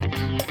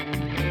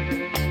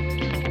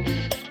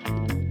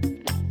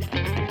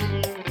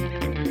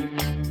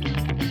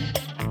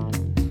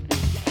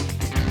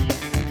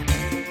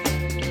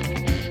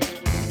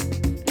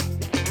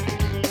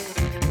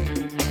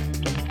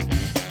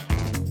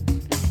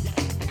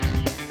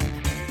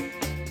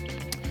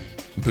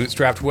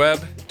Bootstrapped Web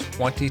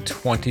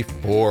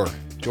 2024.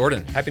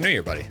 Jordan, Happy New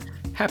Year, buddy.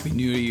 Happy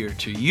New Year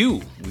to you.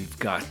 We've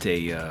got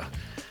a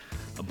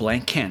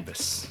blank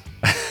canvas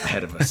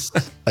ahead of us.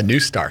 A new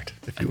start,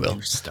 if you will. A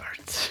new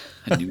start.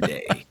 A new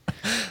day.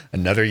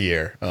 Another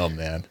year. Oh,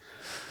 man.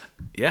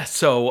 Yeah,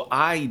 so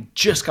I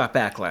just got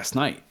back last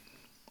night.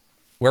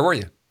 Where were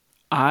you?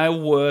 I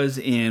was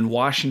in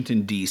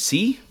Washington,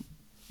 D.C.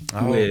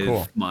 with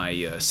cool.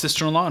 my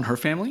sister-in-law and her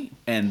family.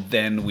 And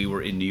then we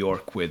were in New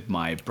York with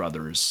my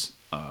brothers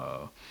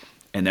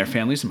and their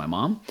families and my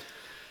mom.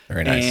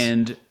 Very nice.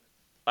 And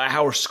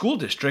our school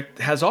district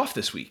has off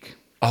this week.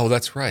 Oh,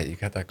 that's right. You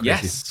got that crazy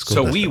Yes. school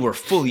So district. we were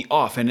fully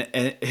off, and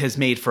it has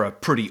made for a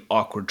pretty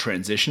awkward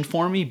transition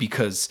for me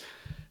because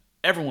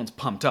everyone's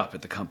pumped up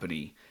at the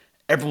company.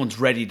 Everyone's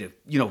ready to,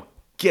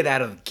 get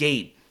out of the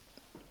gate.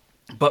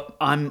 But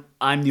I'm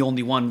the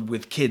only one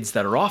with kids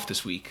that are off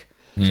this week.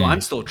 So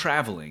I'm still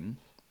traveling.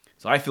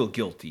 So I feel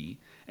guilty.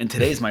 And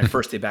today's my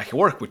first day back at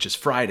work, which is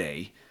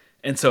Friday.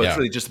 And so it's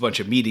really just a bunch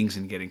of meetings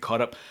and getting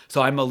caught up.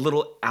 So I'm a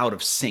little out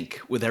of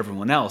sync with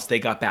everyone else. They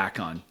got back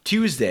on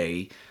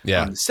Tuesday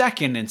on the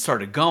 2nd and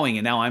started going.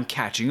 And now I'm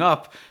catching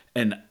up.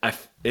 And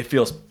it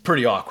feels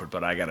pretty awkward,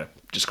 but I got to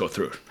just go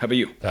through it. How about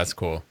you? That's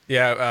cool.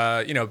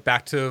 Yeah,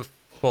 back to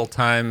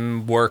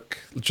full-time work,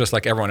 just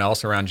like everyone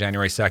else around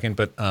January 2nd.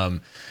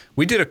 But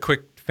we did a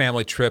quick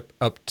family trip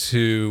up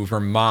to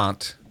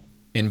Vermont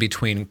in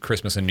between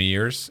Christmas and New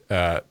Year's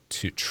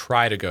to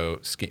try to go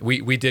skiing.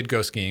 We did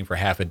go skiing for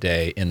half a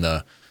day in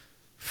the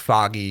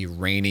foggy,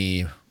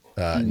 rainy,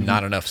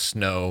 not enough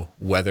snow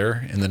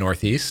weather in the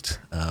Northeast.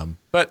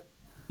 But,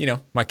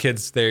 my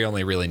kids, they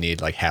only really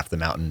need like half the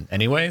mountain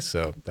anyway,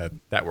 so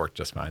that worked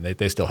just fine.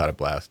 They still had a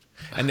blast.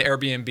 And the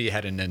Airbnb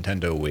had a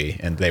Nintendo Wii,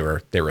 and they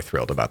were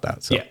thrilled about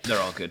that. So Yeah, they're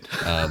all good.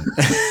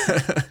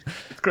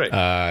 It's great.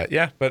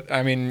 but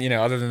I mean,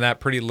 other than that,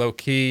 pretty low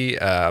key.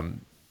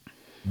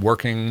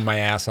 Working my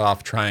ass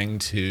off, tried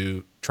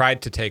to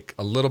take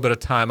a little bit of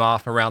time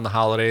off around the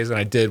holidays, and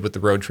I did with the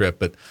road trip,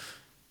 but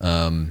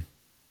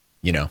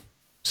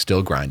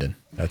still grinding.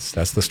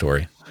 That's the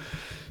story.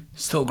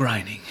 Still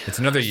grinding. It's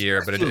another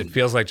year, but it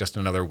feels like just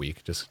another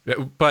week.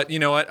 But you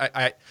know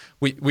what?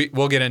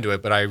 We'll get into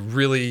it, but I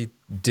really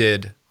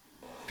did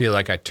feel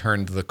like I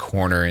turned the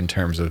corner in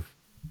terms of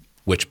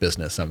which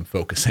business I'm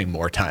focusing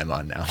more time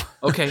on now.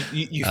 Okay.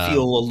 You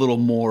feel a little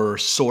more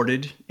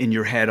sorted in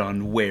your head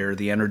on where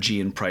the energy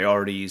and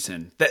priorities,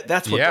 and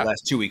that's what the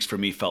last 2 weeks for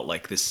me felt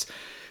like this,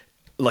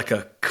 like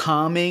a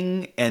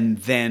calming. And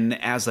then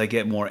as I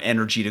get more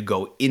energy to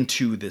go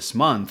into this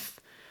month,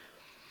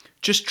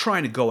 just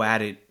trying to go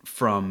at it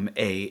from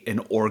an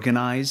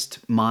organized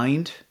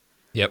mind.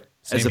 Yep.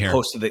 Same as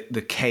opposed to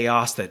the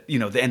chaos that,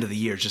 the end of the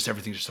year, just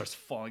everything just starts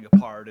falling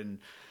apart. And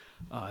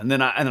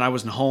then I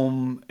wasn't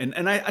home,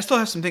 and I still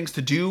have some things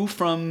to do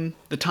from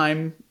the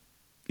time,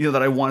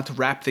 that I wanted to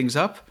wrap things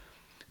up.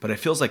 But it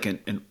feels like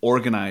an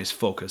organized,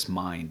 focused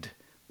mind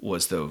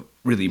was the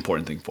really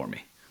important thing for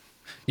me.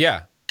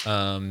 Yeah,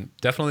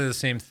 definitely the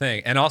same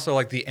thing. And also,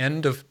 like, the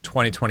end of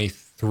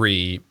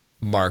 2023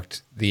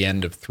 marked the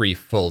end of 3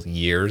 full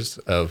years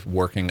of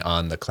working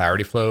on the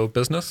Clarity Flow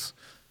business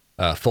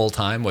full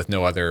time with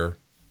no other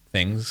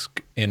things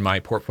in my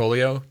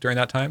portfolio during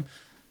that time.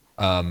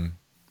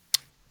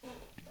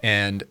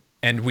 And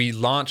we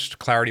launched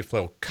Clarity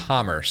Flow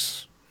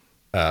Commerce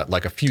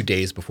like a few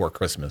days before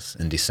Christmas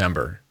in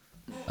December,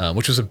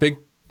 which was a big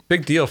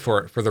deal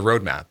for the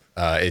roadmap.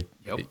 I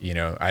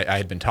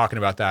had been talking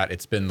about that.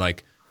 It's been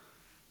like,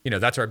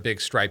 that's our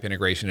big Stripe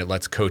integration. It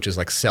lets coaches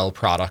like sell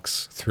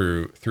products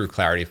through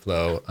Clarity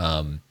Flow.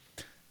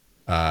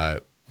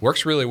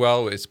 Works really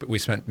well. We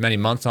spent many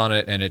months on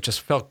it, and it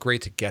just felt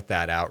great to get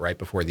that out right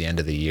before the end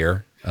of the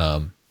year.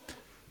 But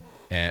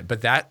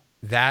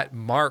that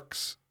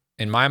marks,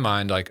 in my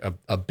mind, like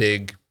a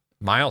big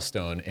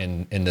milestone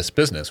in this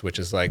business, which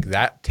is like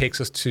that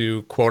takes us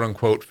to quote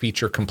unquote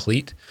feature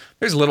complete.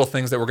 There's little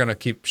things that we're going to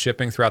keep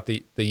shipping throughout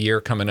the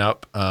year coming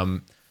up.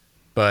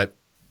 But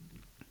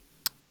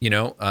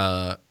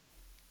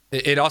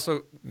it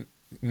also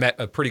met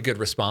a pretty good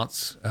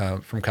response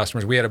from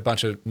customers. We had a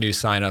bunch of new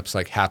signups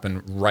like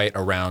happen right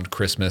around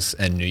Christmas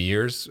and New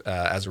Year's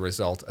as a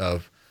result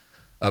of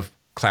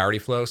Clarity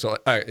Flow. So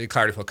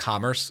Clarity Flow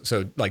Commerce.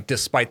 So like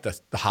despite the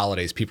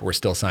holidays, people were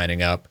still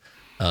signing up,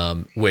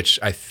 which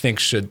I think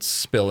should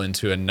spill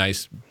into a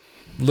nice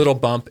little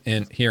bump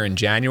here in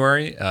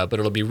January. But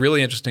it'll be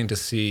really interesting to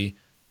see,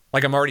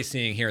 like I'm already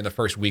seeing here in the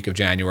first week of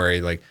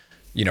January, like,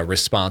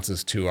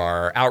 responses to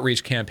our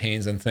outreach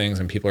campaigns and things,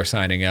 and people are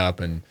signing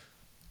up, and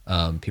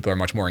people are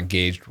much more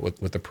engaged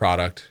with the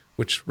product,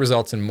 which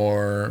results in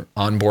more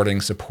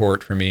onboarding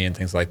support for me and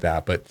things like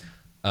that.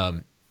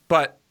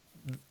 But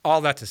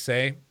all that to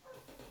say,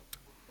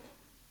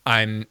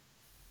 I'm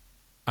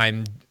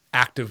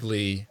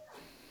actively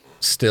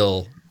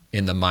still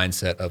in the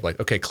mindset of like,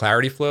 okay,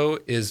 Clarity Flow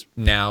is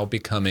now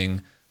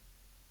becoming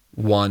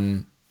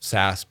one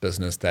SaaS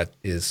business that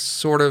is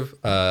sort of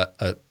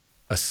a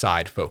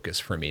side focus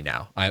for me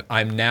now.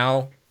 I'm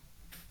now,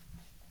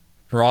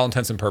 for all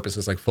intents and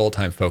purposes, like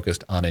full-time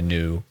focused on a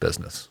new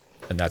business.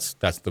 and that's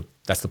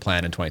the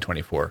plan in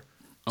 2024.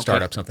 Start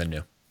Okay. up something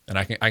new, and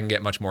I can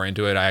get much more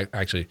into it. I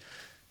actually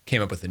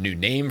came up with a new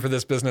name for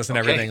this business and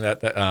Okay. everything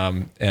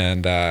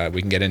and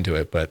we can get into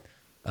it. But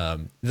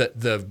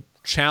the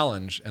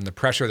challenge and the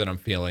pressure that I'm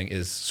feeling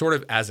is sort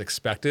of as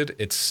expected.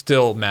 It's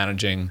still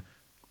managing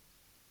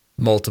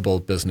multiple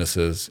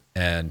businesses,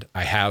 and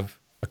I have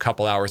a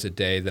couple hours a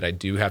day that I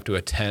do have to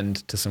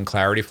attend to some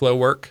Clarity Flow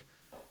work.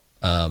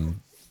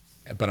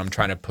 But I'm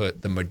trying to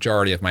put the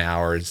majority of my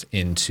hours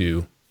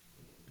into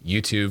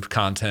YouTube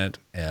content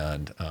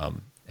and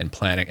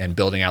planning and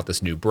building out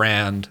this new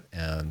brand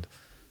and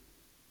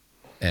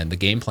the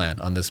game plan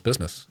on this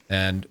business.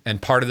 And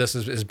part of this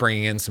is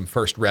bringing in some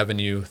first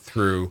revenue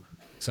through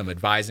some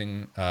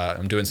advising.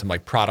 I'm doing some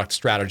like product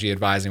strategy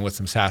advising with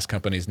some SaaS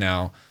companies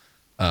now.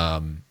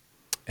 And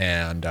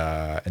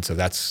so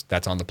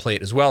that's on the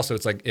plate as well. So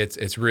it's like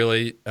it's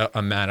really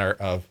a matter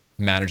of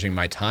managing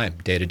my time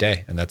day to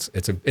day, and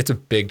it's a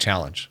big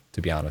challenge,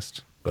 to be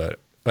honest. But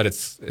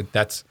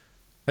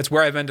that's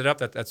where I've ended up.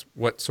 That's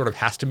what sort of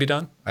has to be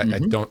done. I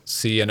don't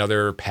see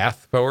another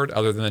path forward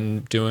other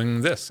than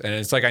doing this, and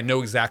it's like I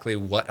know exactly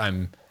what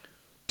I'm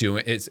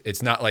doing.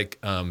 It's not like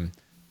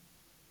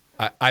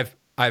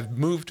I've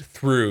moved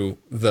through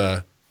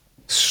the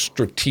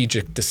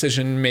strategic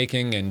decision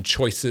making and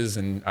choices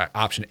and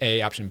option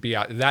A, option B.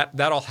 That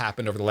all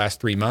happened over the last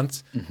 3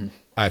 months.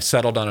 I've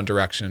settled on a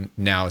direction.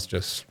 Now it's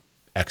just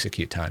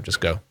execute time. Just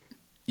go.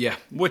 Yeah,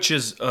 which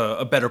is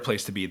a better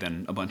place to be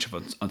than a bunch of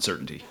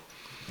uncertainty.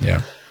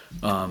 Yeah.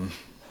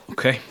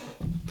 Okay.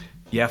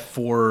 Yeah,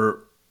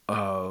 for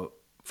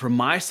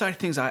my side of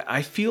things,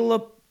 I feel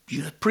a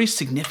pretty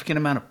significant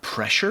amount of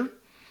pressure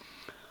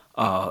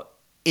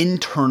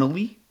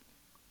internally.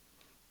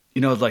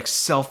 Like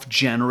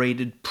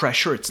self-generated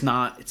pressure. It's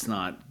not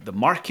the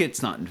market,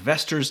 it's not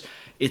investors,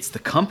 it's the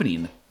company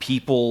and the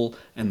people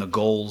and the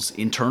goals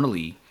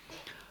internally.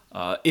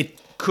 It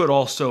could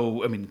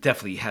also, it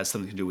definitely has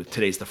something to do with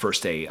today's the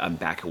first day I'm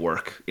back at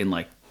work in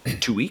like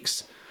 2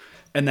 weeks.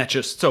 And that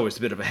it's always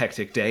a bit of a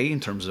hectic day in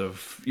terms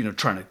of,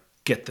 trying to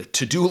get the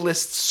to-do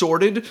list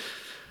sorted.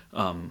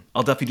 I'll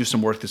definitely do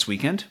some work this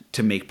weekend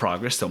to make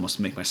progress, to almost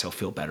make myself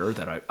feel better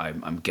that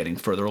I'm getting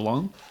further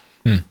along.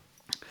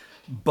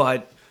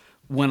 But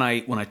when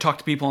I talk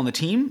to people on the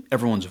team,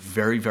 everyone's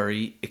very,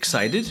 very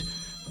excited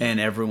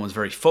and everyone's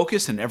very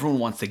focused and everyone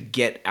wants to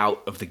get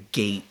out of the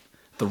gate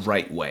the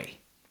right way.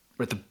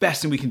 But the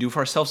best thing we can do for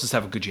ourselves is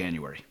have a good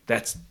January.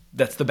 That's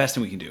the best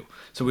thing we can do.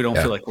 So we don't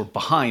feel like we're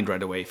behind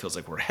right away. It feels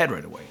like we're ahead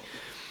right away.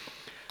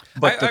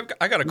 But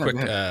I got a quick,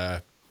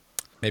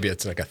 maybe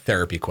it's like a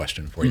therapy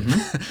question for you.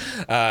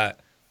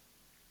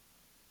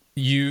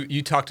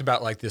 You talked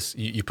about like this,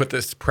 you put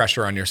this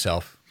pressure on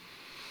yourself.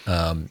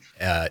 And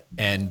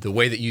the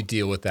way that you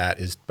deal with that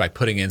is by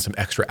putting in some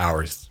extra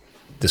hours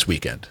this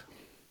weekend.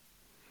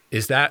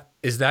 Is that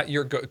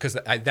your go? Because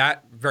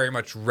that very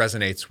much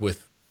resonates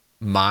with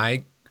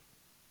my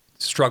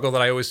struggle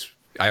that I always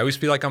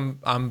feel like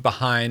I'm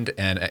behind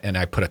and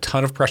I put a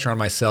ton of pressure on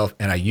myself,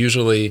 and I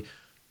usually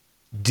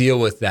deal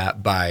with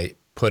that by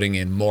putting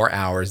in more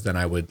hours than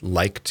I would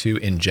like to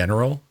in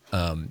general.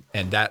 And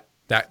that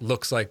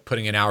looks like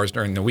putting in hours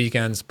during the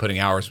weekends, putting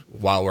hours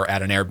while we're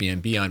at an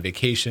Airbnb on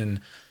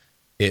vacation.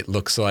 It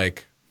looks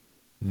like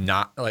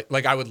not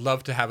like I would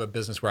love to have a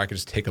business where I could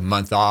just take a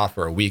month off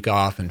or a week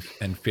off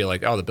and feel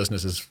like, oh, the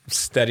business is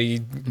steady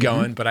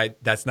going, but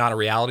that's not a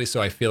reality.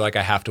 So I feel like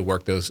I have to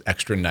work those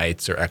extra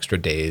nights or extra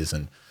days.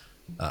 And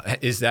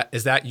is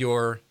that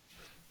your,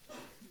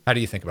 how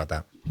do you think about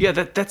that? yeah,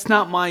 that's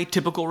not my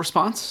typical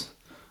response.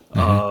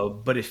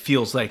 But it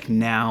feels like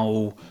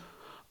now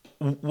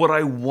what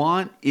I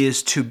want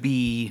is to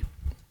be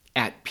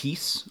at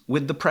peace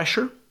with the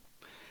pressure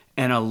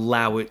and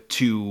allow it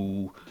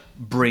to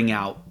bring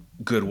out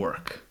good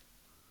work,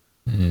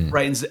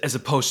 right? As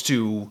opposed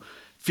to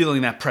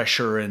feeling that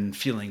pressure and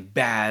feeling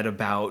bad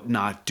about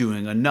not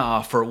doing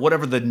enough or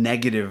whatever the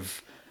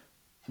negative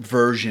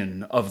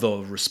version of the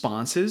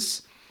response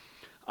is.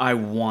 I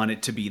want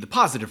it to be the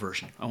positive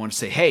version. I want to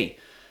say, hey,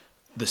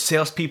 the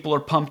salespeople are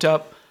pumped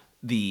up,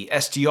 the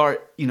SDR,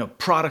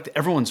 product,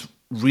 everyone's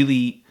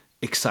really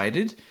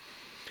excited,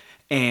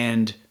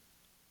 and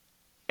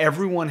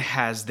everyone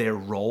has their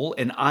role,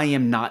 and I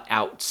am not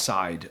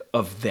outside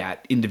of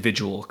that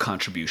individual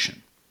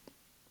contribution,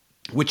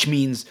 which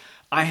means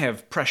I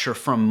have pressure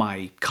from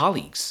my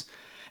colleagues.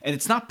 And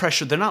it's not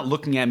pressure. They're not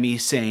looking at me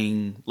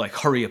saying, like,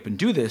 hurry up and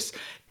do this.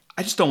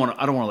 I don't want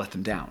to let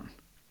them down.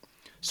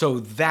 So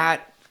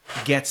that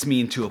gets me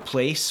into a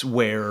place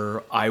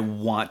where I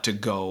want to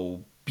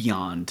go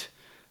beyond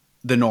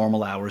the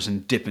normal hours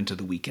and dip into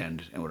the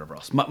weekend and whatever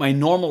else. My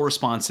normal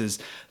response is,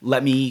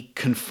 let me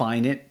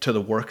confine it to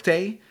the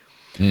workday.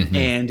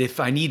 And if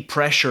I need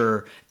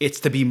pressure, it's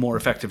to be more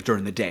effective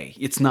during the day.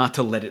 It's not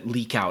to let it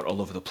leak out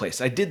all over the place.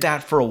 I did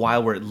that for a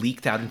while where it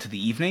leaked out into the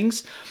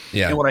evenings.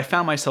 Yeah. And what I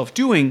found myself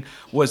doing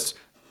was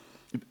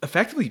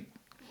effectively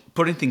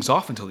putting things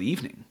off until the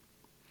evening.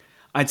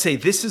 I'd say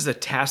this is a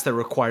task that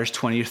requires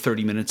 20 or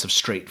 30 minutes of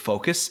straight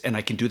focus, and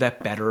I can do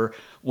that better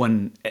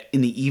when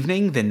in the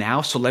evening than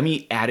now. So let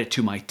me add it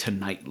to my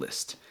tonight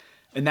list.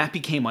 And that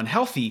became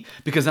unhealthy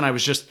because then I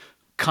was just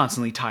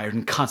constantly tired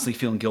and constantly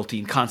feeling guilty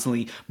and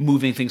constantly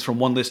moving things from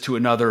one list to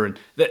another. And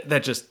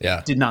that just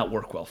did not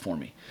work well for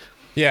me.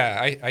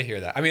 Yeah, I hear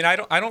that. I mean, I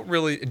don't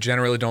really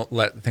generally don't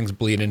let things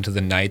bleed into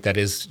the night. That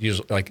is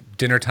usually like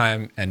dinner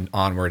time and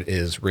onward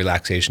is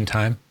relaxation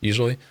time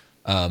usually.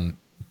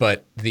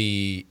 But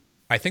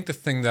I think the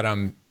thing that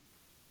I'm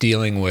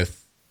dealing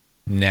with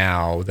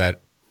now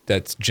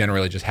that's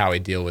generally just how I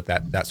deal with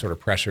that sort of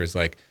pressure is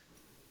like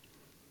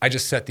I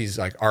just set these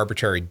like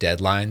arbitrary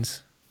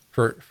deadlines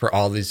for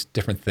all these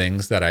different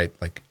things that I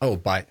like.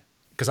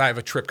 Because I have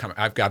a trip coming.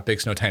 I've got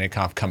Big Snow Tiny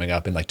Conf coming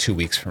up in like 2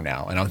 weeks from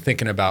now, and I'm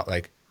thinking about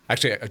like.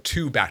 Actually,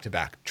 2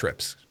 back-to-back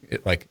trips,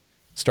 like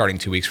starting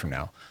 2 weeks from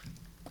now.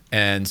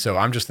 And so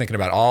I'm just thinking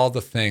about all the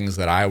things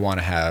that I want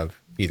to have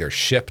either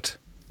shipped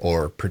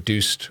or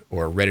produced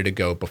or ready to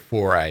go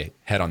before I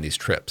head on these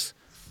trips.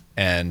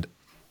 And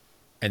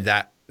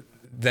then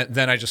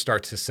I just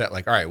start to set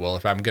like, all right, well,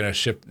 if I'm going to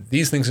ship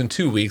these things in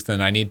 2 weeks,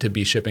 then I need to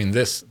be shipping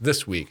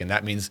this week. And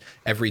that means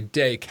every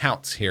day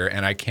counts here,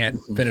 and I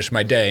can't finish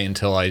my day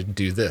until I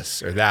do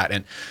this or that.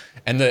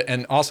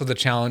 And also the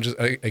challenge,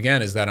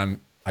 again, is that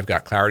I've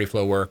got Clarity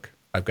Flow work.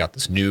 I've got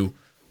this new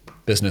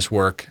business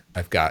work.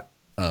 I've got,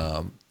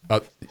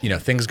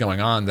 things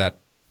going on that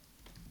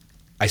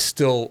I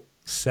still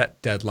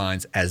set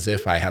deadlines as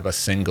if I have a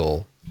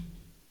single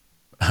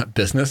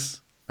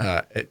business.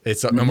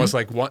 It's almost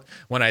like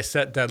when I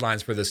set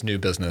deadlines for this new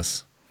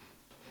business,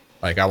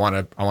 like I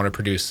want to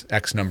produce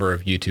X number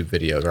of YouTube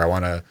videos, or I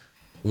want to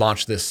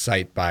launch this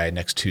site by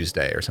next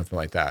Tuesday or something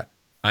like that.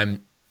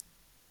 I'm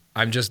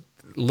just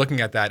looking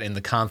at that in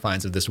the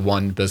confines of this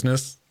one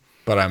business.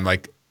 But I'm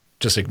like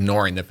just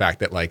ignoring the fact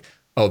that like,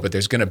 but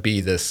there's going to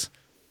be this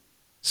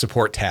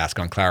support task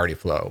on Clarity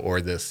Flow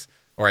or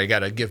I got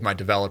to give my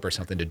developer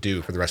something to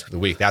do for the rest of the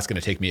week. That's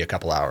going to take me a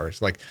couple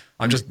hours. Like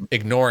I'm just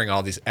ignoring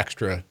all these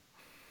extra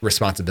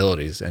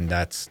responsibilities, and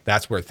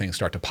that's where things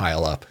start to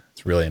pile up.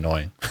 It's really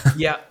annoying.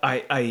 Yeah,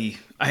 I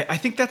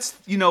think that's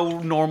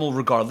normal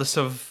regardless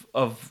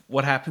of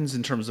what happens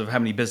in terms of how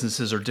many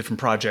businesses or different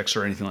projects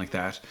or anything like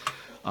that.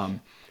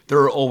 There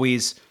are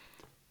always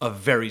a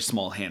very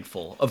small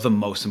handful of the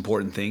most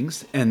important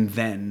things, and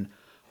then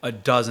a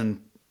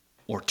dozen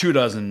or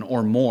 24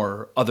 or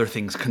more other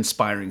things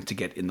conspiring to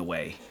get in the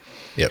way.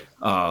 Yep.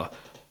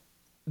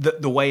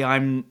 The way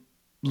I'm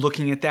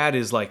looking at that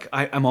is like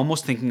I'm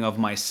almost thinking of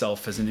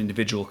myself as an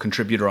individual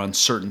contributor on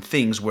certain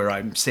things where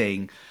I'm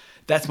saying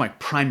that's my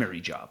primary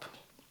job.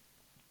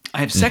 I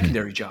have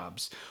secondary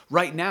jobs.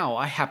 Right now,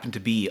 I happen to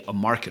be a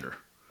marketer.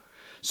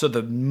 So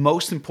the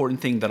most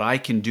important thing that I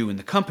can do in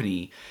the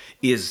company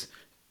is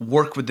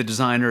work with the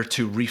designer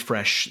to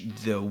refresh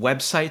the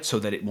website so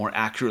that it more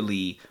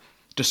accurately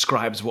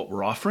describes what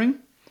we're offering,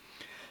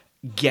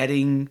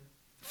 getting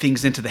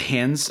things into the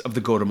hands of the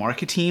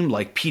go-to-market team,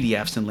 like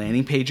PDFs and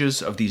landing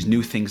pages of these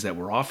new things that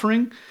we're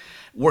offering,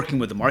 working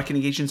with the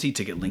marketing agency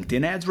to get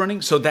LinkedIn ads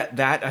running. So that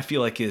I feel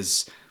like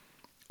is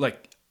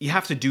like you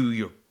have to do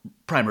your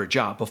primary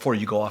job before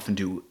you go off and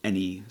do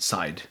any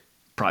side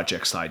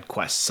projects, side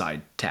quests,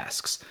 side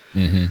tasks.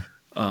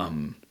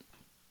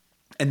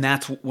 And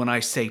that's when I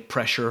say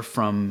pressure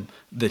from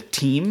the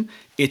team,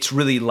 it's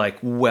really like,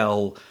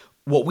 well,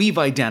 what we've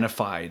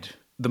identified,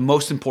 the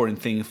most important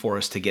thing for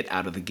us to get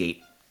out of the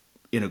gate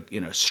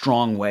in a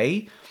strong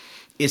way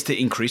is to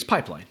increase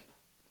pipeline,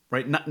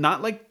 right?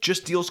 Not like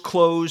just deals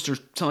closed or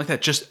something like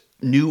that, just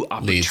new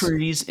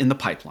opportunities in the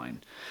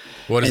pipeline.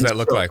 What does that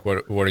look like?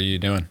 What are you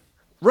doing?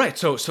 Right.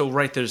 So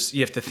right, you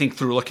have to think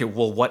through, okay,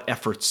 well, what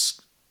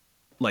efforts,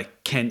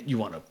 like, can you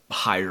want to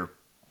hire,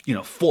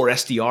 4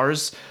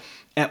 SDRs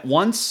at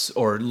once,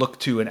 or look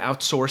to an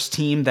outsourced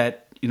team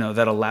that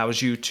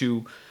allows you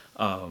to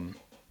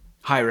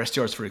hire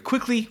SDRs very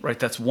quickly, right?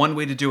 That's one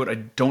way to do it. I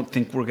don't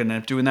think we're going to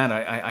end up doing that.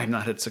 I've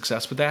not had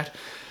success with that.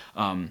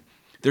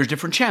 There's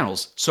different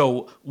channels.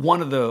 So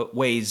one of the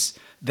ways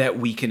that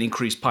we can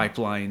increase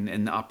pipeline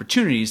and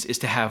opportunities is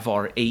to have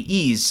our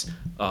AEs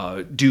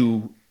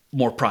do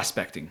more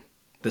prospecting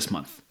this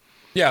month.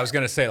 Yeah, I was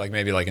going to say like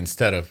maybe like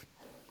instead of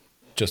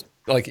just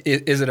like,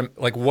 is it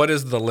like, what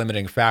is the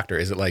limiting factor?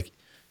 Is it like,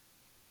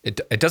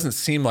 it doesn't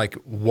seem like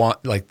one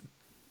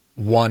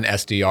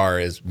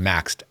SDR is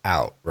maxed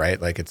out,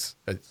 right? Like it's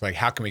like,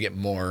 how can we get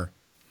more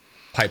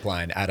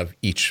pipeline out of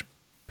each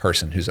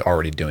person who's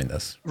already doing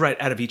this? Right,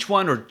 out of each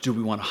one, or do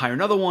we want to hire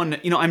another one?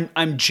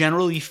 I'm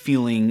generally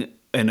feeling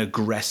an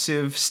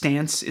aggressive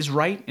stance is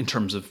right in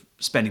terms of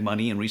spending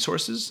money and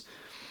resources.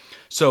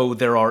 So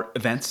there are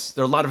events.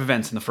 There are a lot of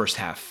events in the first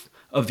half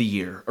of the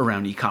year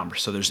around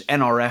e-commerce. So there's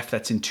NRF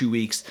that's in 2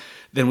 weeks.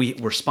 Then we're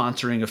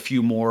sponsoring a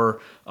few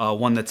more,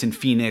 one that's in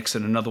Phoenix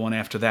and another one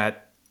after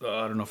that.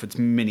 I don't know if it's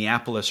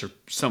Minneapolis or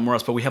somewhere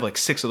else, but we have like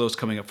 6 of those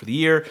coming up for the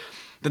year.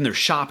 Then there's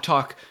Shop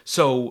Talk.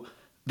 So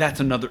that's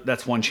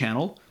one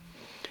channel.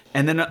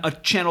 And then a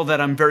channel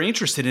that I'm very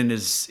interested in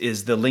is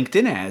the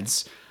LinkedIn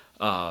ads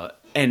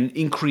and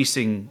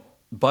increasing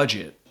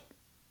budget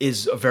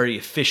is a very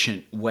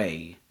efficient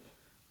way.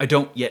 I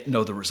don't yet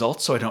know the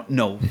results, so I don't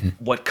know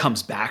what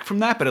comes back from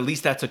that, but at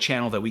least that's a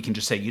channel that we can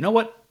just say, you know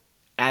what,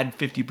 add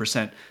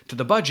 50% to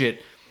the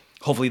budget.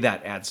 Hopefully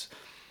that adds.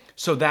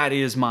 So that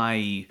is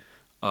my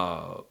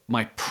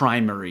my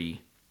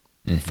primary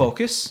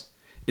focus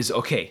is,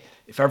 okay,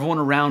 if everyone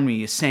around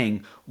me is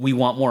saying we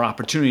want more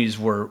opportunities,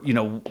 where, you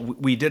know,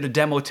 we did a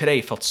demo today,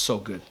 felt so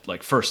good,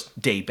 like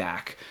first day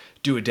back,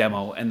 do a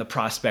demo, and the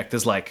prospect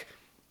is like,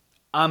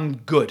 I'm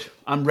good.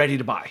 I'm ready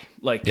to buy.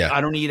 Like, Yeah.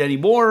 I don't need any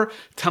more.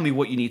 Tell me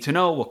what you need to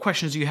know, what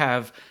questions you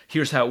have.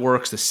 Here's how it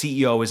works. The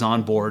CEO is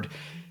on board.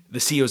 The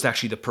CEO is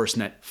actually the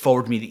person that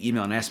forwarded me the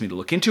email and asked me to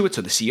look into it.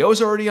 So the CEO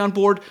is already on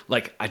board.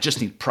 Like, I just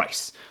need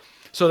price.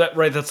 So that,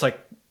 right, that's like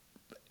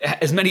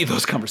as many of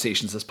those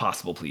conversations as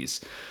possible,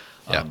 please.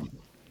 Yeah.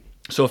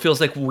 So it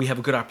feels like we have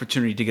a good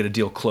opportunity to get a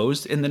deal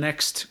closed in the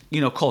next, you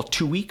know, call it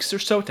 2 weeks or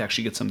so to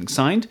actually get something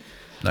signed.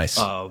 Nice.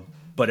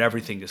 But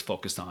everything is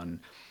focused on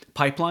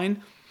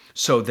pipeline.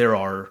 So there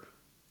are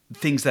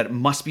things that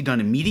must be done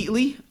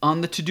immediately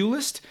on the to-do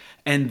list.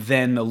 And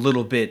then a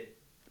little bit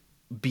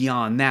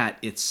beyond that,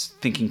 it's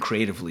thinking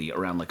creatively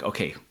around like,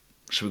 okay,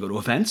 should we go to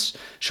events?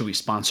 Should we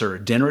sponsor a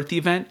dinner at the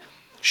event?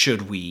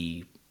 Should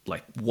we,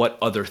 like, what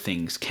other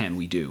things can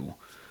we do?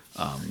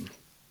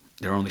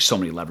 There are only so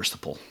many levers to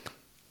pull.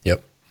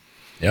 Yep.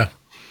 Yeah.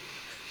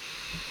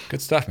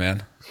 Good stuff,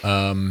 man.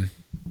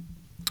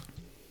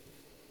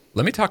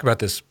 Let me talk about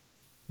this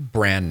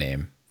brand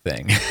name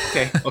thing.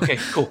 Okay,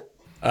 cool.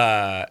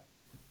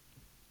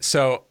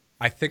 So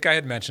I think I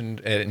had mentioned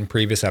it in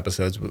previous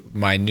episodes,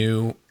 my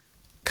new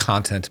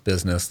content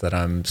business that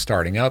I'm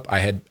starting up. I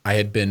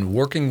had been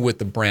working with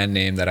the brand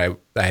name that I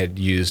had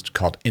used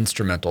called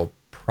Instrumental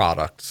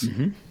Products.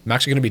 I'm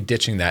actually going to be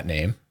ditching that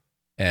name,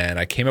 and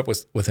I came up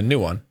with a new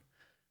one.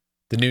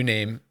 The new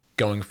name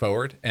going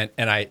forward, and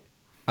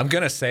I'm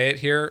going to say it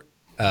here,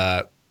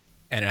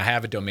 and I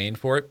have a domain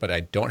for it, but I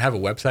don't have a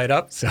website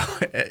up. So,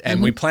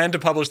 and we plan to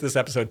publish this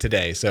episode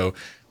today. So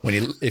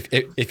when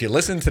if you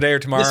listen today or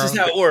tomorrow, This is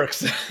how it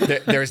works.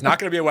 there's not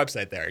going to be a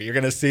website there. You're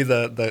going to see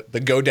the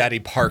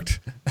GoDaddy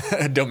parked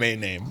domain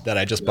name that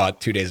I just bought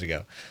 2 days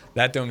ago.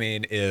 That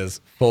domain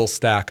is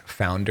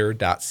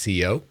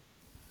fullstackfounder.co.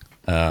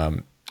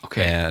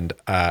 Okay. And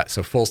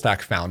so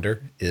Fullstack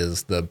Founder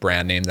is the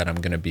brand name that I'm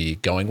going to be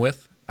going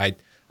with. I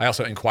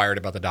also inquired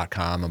about the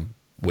 .com. I'm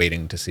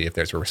waiting to see if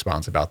there's a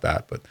response about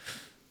that. But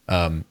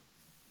the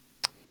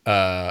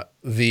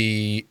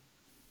name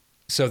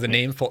the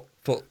name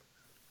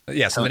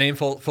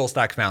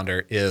Fullstack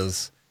Founder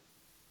is,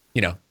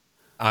 you know,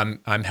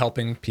 I'm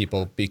helping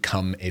people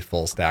become a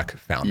full stack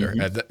founder.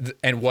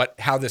 And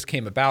how this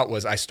came about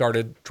was I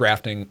started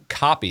drafting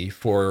copy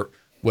for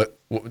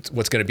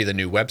what's going to be the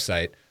new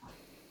website.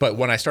 But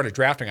when I started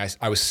drafting,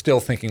 I was still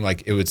thinking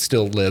like it would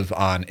still live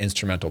on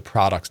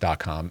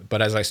instrumentalproducts.com.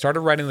 But as I started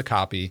writing the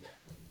copy,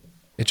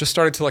 it just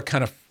started to like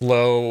kind of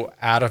flow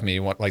out of me.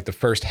 Like the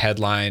first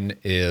headline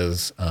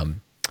is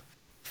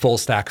full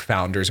stack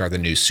founders are the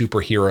new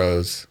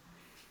superheroes.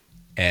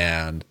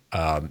 And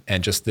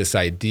just this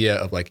idea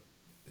of like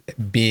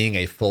being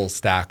a full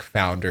stack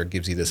founder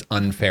gives you this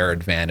unfair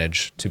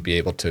advantage to be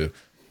able to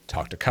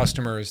talk to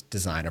customers,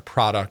 design a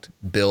product,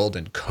 build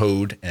and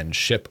code and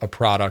ship a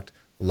product,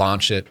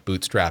 launch it,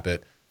 bootstrap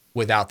it,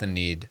 without the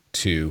need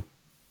to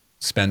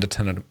spend a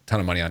ton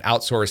of money on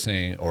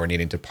outsourcing or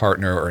needing to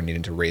partner or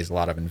needing to raise a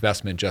lot of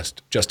investment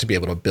just to be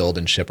able to build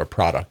and ship a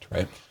product,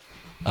 right?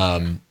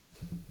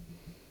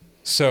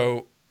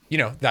 So, you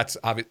know, that's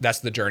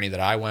the journey that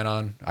I went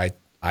on.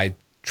 I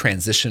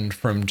transitioned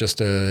from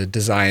just a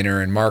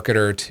designer and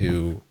marketer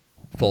to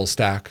full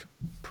stack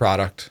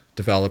product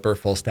developer,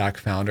 full stack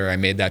founder. I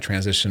made that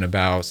transition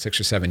about 6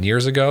 or 7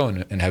 years ago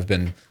and have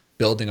been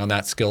building on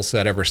that skill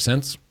set ever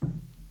since.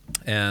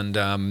 And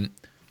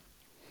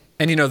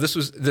you know,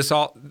 this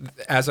all,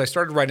 as I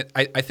started writing,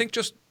 I think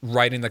just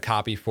writing the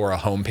copy for a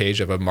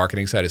homepage of a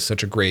marketing site is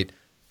such a great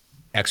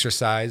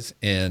exercise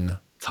in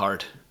It's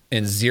hard.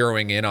 in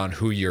zeroing in on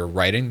who you're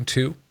writing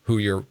to, who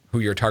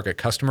your target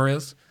customer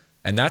is.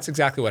 And that's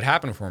exactly what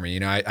happened for me. You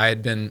know,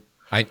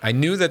 I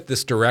knew that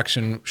this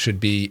direction should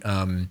be,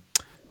 the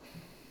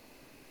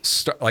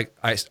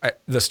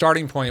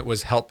starting point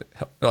was help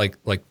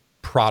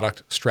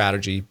product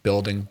strategy,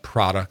 building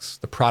products.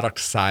 The product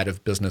side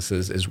of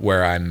businesses is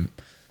where I'm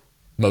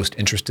most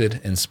interested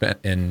in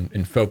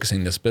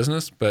focusing this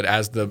business. But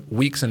as the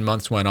weeks and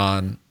months went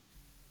on,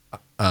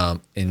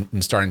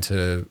 in starting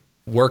to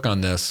work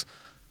on this,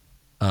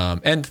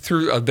 and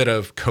through a bit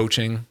of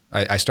coaching,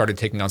 I started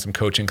taking on some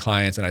coaching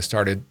clients, and I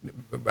started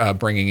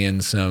bringing in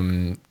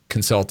some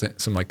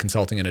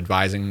consulting and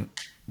advising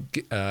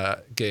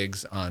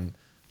gigs on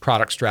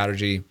product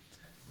strategy.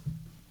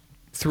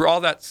 Through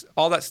all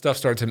that stuff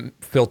started to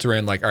filter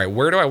in, like, all right,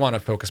 where do I want to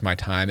focus my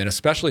time? And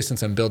especially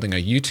since I'm building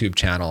a YouTube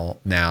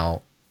channel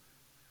now,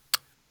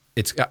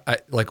 it's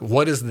like,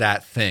 what is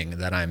that thing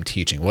that I'm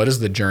teaching? What is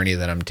the journey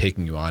that I'm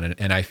taking you on?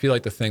 And I feel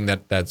like the thing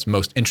that's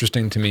most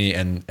interesting to me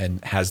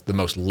and has the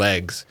most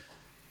legs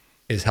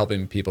is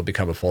helping people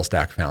become a full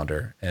stack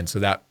founder. And so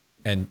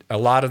and a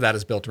lot of that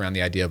is built around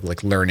the idea of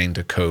like learning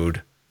to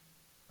code.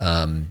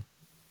 So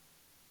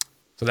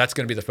that's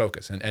going to be the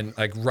focus, and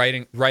like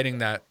writing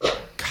that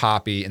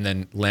copy and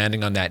then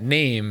landing on that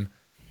name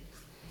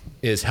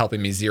is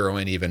helping me zero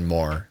in even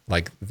more.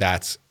 Like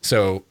that's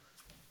so,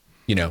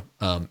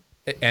 and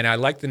I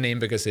like the name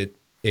because it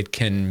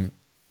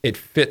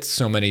fits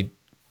so many,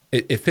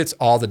 it fits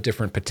all the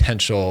different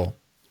potential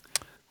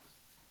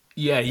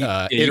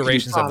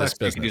iterations of this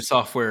business. You can do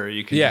software,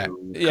 you can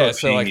do coaching,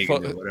 so like you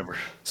can do whatever.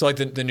 So like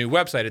the new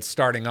website, it's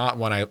starting out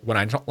when I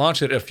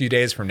launch it a few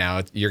days from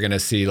now, you're going to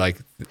see like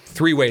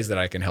 3 ways that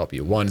I can help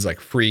you. One is like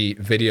free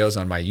videos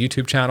on my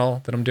YouTube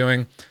channel that I'm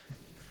doing,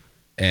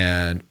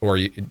 or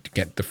you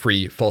get the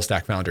free Full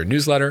Stack Founder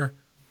newsletter,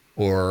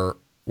 or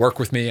work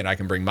with me and I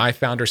can bring my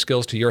founder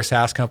skills to your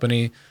SaaS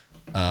company.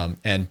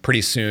 And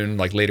pretty soon,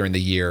 like later in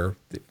the year,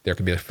 there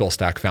could be a Full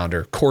Stack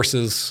Founder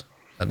courses,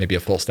 maybe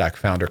a Full Stack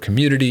Founder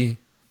community.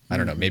 I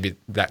don't know. Maybe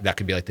that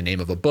could be like the name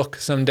of a book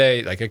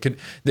someday. Like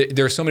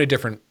there are so many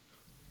different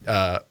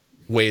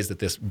ways that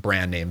this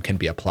brand name can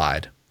be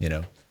applied.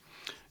 So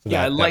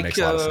that makes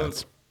a lot of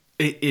sense.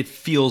 It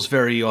feels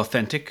very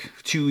authentic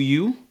to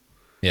you.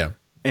 Yeah,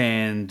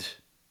 and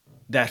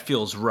that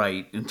feels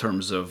right in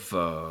terms of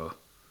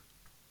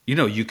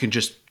you can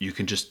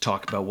just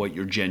talk about what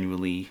you're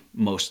genuinely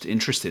most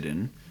interested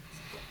in.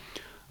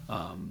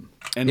 And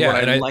what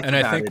I like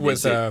about it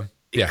is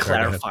it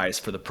clarifies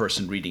for the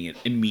person reading it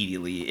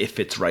immediately if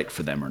it's right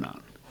for them or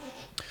not.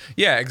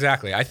 Yeah,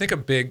 exactly. I think a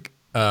big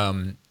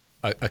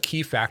a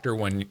key factor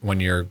when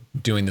you're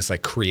doing this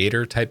like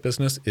creator type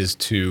business is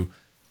to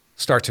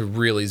start to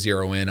really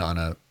zero in on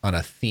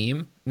a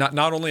theme, not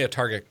only a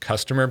target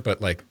customer,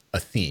 but like a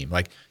theme.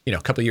 Like,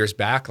 a couple of years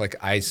back, like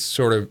I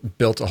sort of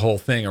built a whole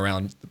thing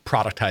around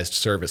productized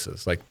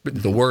services. Like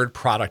the word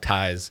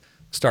productize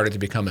started to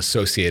become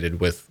associated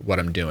with what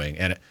I'm doing.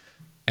 And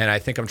I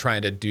think I'm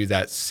trying to do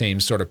that same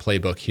sort of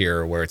playbook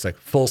here where it's like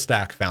Full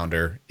Stack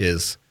Founder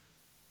is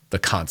the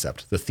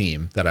concept, the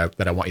theme that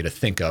I want you to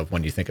think of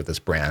when you think of this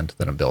brand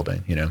that I'm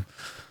building,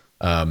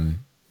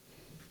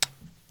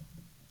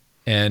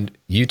 and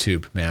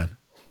YouTube, man.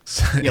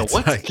 Yeah,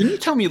 can you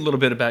tell me a little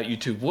bit about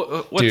YouTube?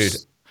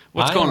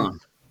 What's going on?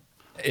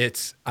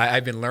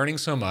 I've been learning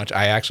so much.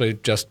 I actually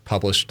just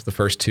published the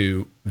first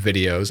 2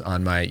 videos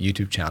on my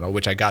YouTube channel,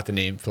 which I got the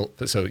name. So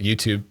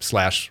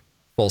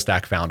YouTube/Full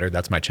Stack Founder.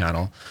 That's my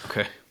channel.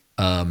 Okay.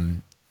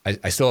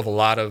 I still have a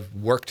lot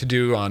of work to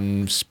do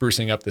on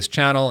sprucing up this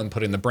channel and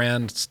putting the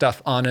brand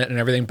stuff on it and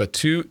everything. But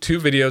two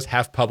videos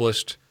have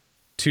published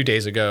 2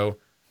 days ago.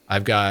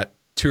 I've got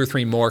 2 or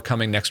 3 more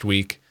coming next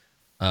week.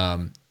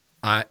 They're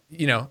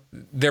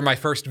my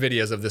first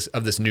videos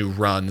of this new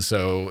run,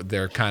 so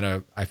they're kind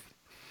of I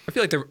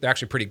feel like they're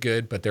actually pretty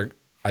good, but there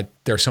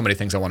are so many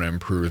things I want to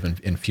improve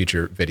in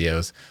future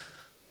videos.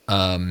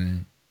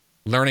 Learning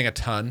a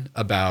ton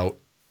about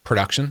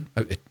production,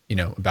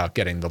 about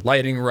getting the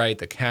lighting right,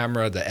 the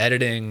camera, the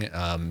editing,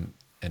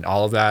 and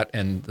all of that,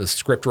 and the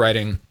script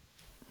writing.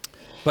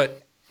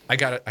 But I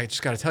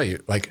just gotta tell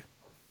you, like,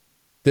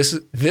 this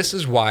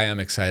is why I'm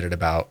excited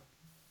about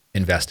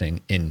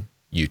investing in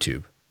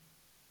YouTube.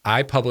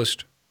 I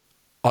published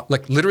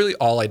like literally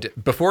all I did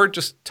before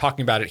just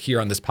talking about it here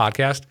on this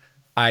podcast.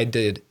 I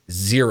did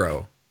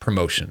 0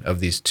 promotion of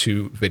these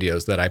 2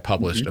 videos that I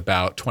published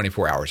about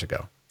 24 hours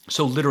ago.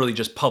 So literally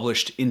just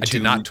published into...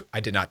 I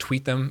did not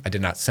tweet them. I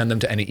did not send them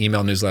to any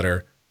email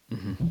newsletter.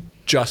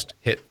 Just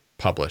hit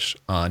publish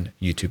on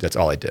YouTube. That's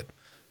all I did.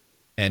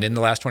 And in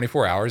the last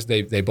 24 hours,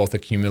 they both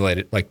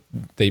accumulated like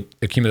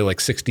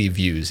 60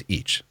 views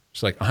each.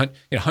 So like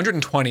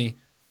 120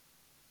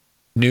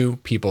 new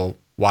people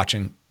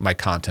watching my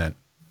content.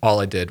 All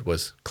I did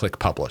was click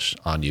publish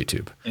on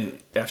YouTube.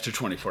 After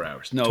 24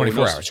 hours.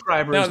 24 hours.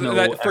 Subscribers.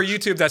 For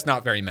YouTube, that's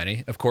not very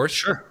many, of course.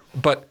 Sure.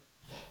 But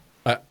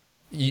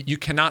you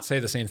cannot say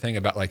the same thing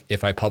about like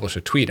if I publish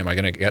a tweet, am I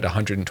going to get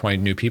 120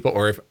 new people?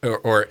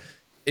 Or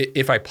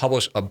if I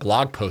publish a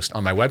blog post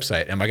on my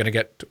website, am I going to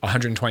get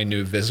 120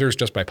 new visitors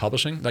just by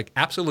publishing? Like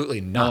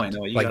absolutely not.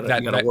 No, I know.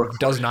 That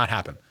does not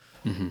happen.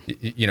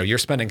 You're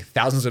spending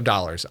thousands of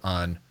dollars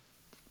on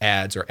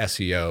ads or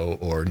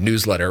SEO or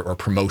newsletter or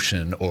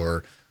promotion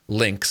or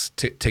links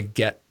to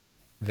get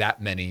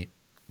that many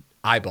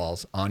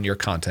eyeballs on your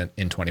content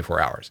in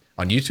 24 hours.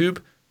 On YouTube,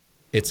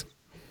 it's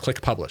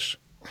click publish.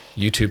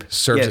 YouTube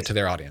serves it to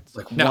their audience.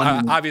 Like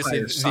now,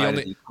 obviously,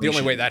 the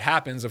only way that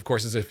happens, of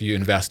course, is if you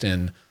invest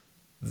in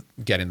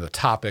getting the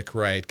topic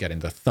right, getting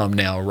the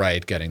thumbnail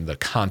right, getting the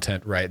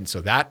content right, and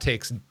so that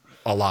takes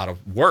a lot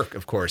of work,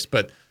 of course.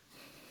 But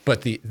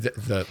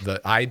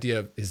the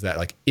idea is that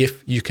like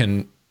if you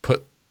can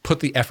put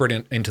the effort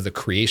into the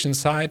creation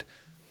side,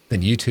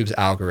 then YouTube's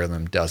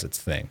algorithm does its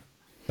thing.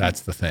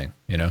 That's the thing,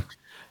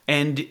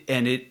 And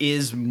it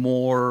is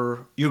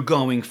more. You're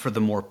going for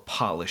the more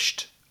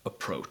polished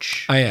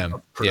approach. I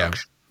am. Yeah.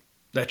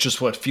 That's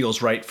just what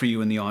feels right for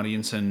you in the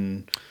audience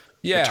and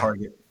the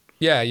target.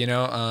 Yeah,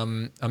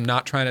 I'm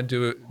not trying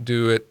to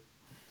do it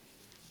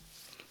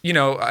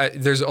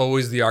there's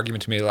always the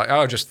argument to me like,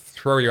 oh, just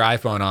throw your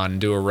iPhone on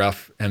and do a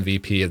rough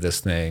MVP of this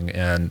thing.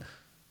 And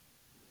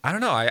I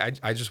don't know.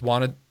 I just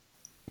wanted,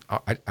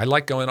 I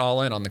like going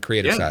all in on the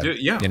creative side.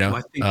 Well,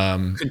 I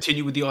think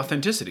continue with the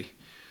authenticity.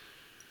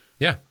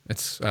 Yeah,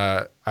 it's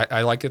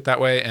I like it that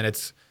way, and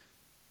it's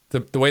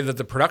the way that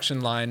the production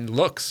line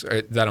looks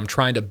that I'm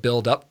trying to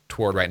build up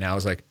toward right now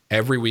is like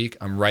every week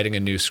I'm writing a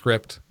new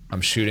script,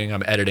 I'm shooting,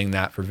 I'm editing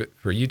that for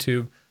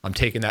YouTube, I'm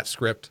taking that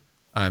script,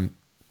 I'm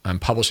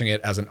publishing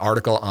it as an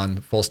article on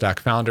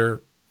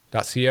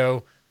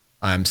fullstackfounder.co,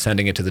 I'm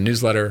sending it to the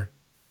newsletter,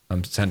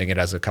 I'm sending it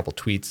as a couple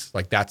tweets.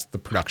 Like that's the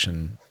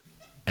production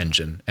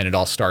engine, and it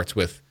all starts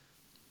with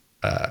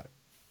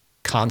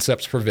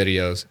concepts for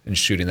videos and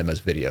shooting them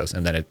as videos,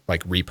 and then it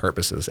like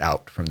repurposes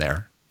out from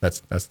there.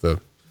 That's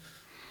the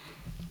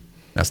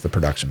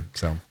production.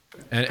 So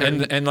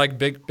and like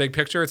big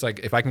picture, it's like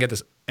if I can get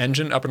this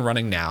engine up and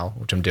running now,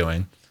 which I'm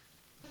doing,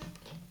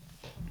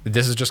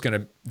 this is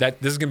gonna be like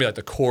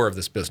the core of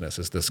this business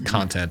is this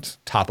content,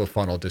 top of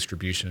funnel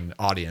distribution,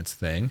 audience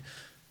thing.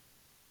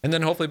 And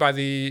then hopefully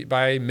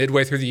by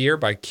midway through the year,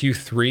 by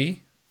Q3,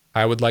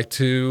 I would like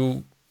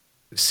to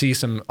see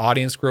some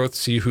audience growth,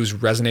 see who's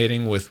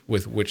resonating with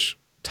which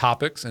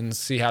topics, and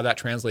see how that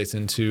translates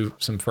into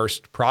some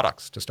first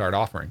products to start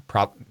offering.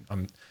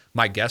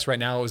 My guess right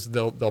now is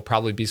there'll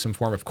probably be some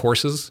form of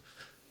courses,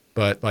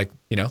 but like,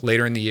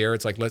 later in the year,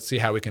 it's like, let's see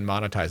how we can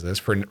monetize this.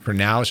 For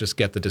now, it's just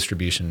get the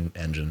distribution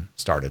engine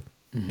started,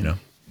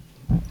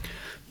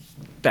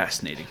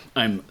 Fascinating.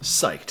 I'm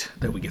psyched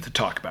that we get to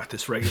talk about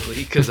this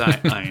regularly because I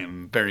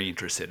am very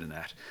interested in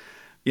that.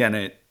 Yeah, and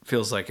it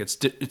feels like it's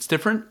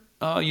different.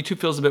 YouTube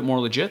feels a bit more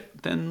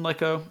legit than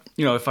like if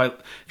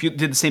you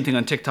did the same thing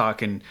on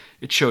TikTok and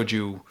it showed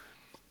you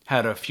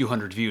had a few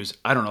hundred views,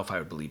 I don't know if I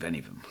would believe any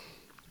of them.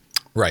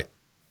 Right.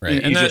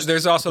 And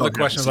there's also the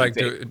question of like,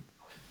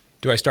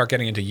 do I start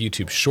getting into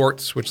YouTube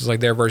Shorts, which is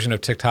like their version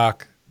of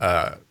TikTok?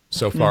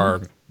 So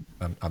far,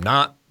 I'm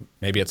not.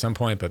 Maybe at some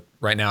point, but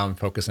right now I'm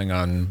focusing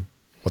on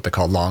what they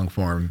call long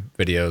form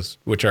videos,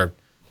 which are,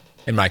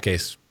 in my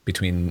case,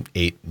 between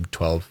 8 and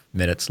 12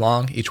 minutes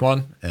long each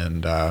one,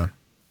 and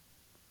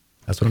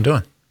that's what I'm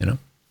doing.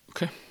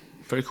 Okay,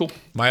 very cool.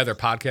 My other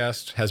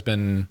podcast has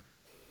been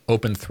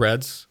Open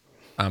Threads.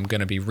 I'm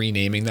going to be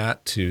renaming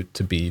that to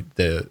be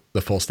the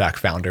Full Stack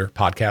Founder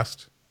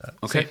podcast.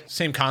 Okay,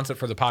 same concept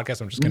for the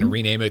podcast. I'm just going to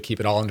rename it, keep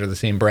it all under the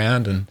same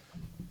brand, and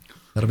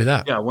that'll be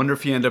that. Yeah, I wonder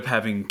if you end up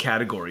having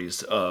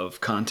categories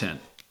of content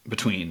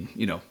between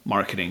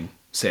marketing,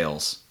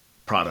 sales,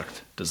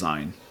 product,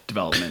 design,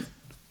 development,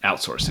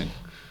 outsourcing.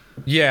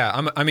 Yeah,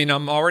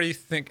 I'm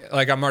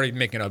already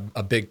making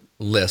a big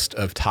list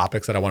of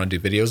topics that I want to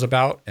do videos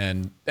about,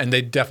 and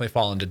they definitely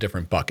fall into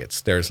different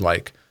buckets. There's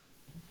like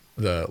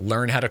the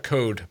learn how to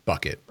code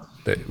bucket,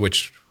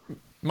 which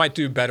might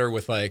do better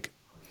with like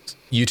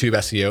YouTube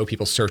SEO,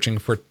 people searching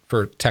for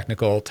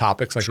technical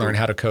topics, like learn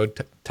how to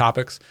code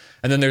topics.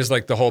 And then there's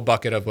like the whole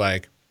bucket of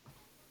like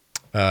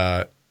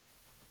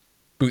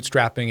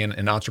bootstrapping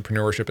and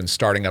entrepreneurship and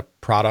starting up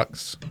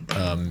products.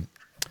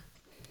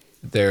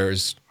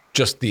 There's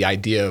just the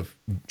idea of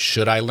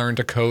should I learn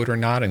to code or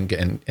not,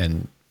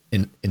 and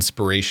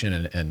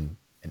inspiration and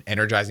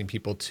energizing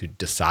people to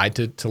decide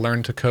to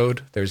learn to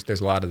code. There's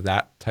a lot of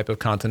that type of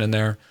content in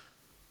there.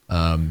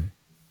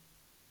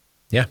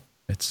 Yeah,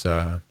 it's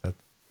and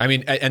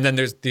then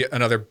there's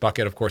another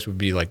bucket, of course, would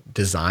be like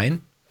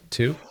design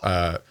too.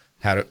 How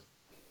to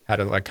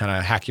like kind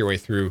of hack your way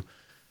through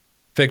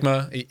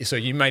Figma. So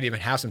you might even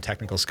have some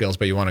technical skills,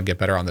 but you want to get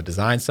better on the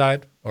design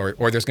side, or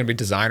there's going to be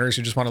designers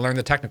who just want to learn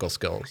the technical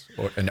skills,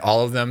 and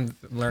all of them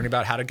learning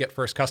about how to get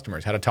first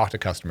customers, how to talk to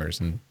customers,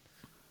 and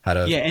how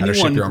to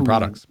ship your own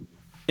products.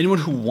 Anyone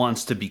who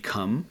wants to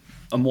become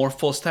a more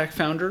full stack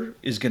founder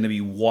is going to be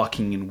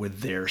walking in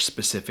with their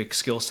specific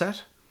skill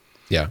set.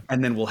 Yeah.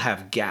 And then we'll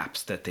have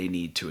gaps that they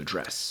need to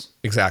address.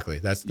 Exactly.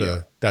 That's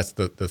the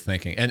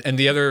thinking. And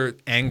the other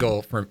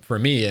angle for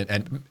me,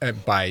 and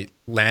by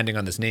landing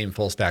on this name,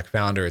 Full Stack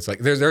Founder, it's like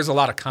there's a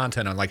lot of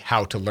content on like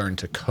how to learn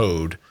to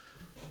code,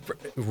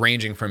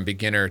 ranging from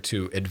beginner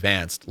to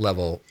advanced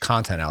level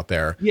content out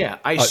there. Yeah,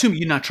 I assume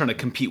you're not trying to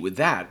compete with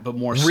that, but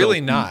more really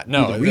so not.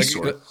 No,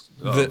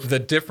 the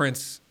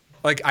difference.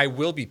 Like I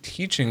will be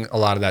teaching a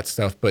lot of that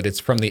stuff, but it's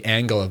from the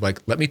angle of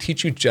like, let me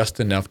teach you just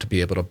enough to be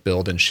able to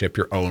build and ship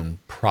your own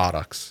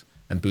products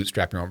and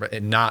bootstrap your own,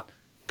 and not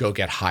go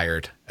get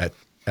hired at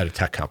a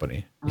tech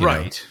company.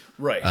 Right.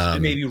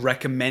 And maybe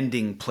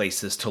recommending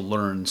places to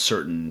learn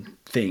certain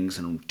things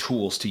and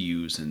tools to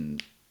use,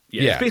 and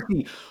it's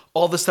basically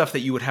all the stuff that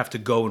you would have to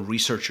go and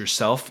research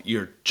yourself.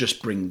 You're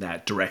just bringing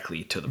that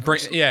directly to the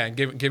person.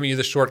 Giving you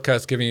the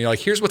shortcuts, giving you like,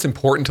 here's what's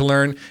important to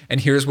learn,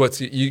 and here's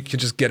what's you can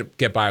just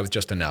get by with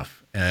just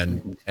enough,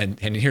 and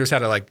here's how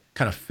to like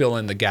kind of fill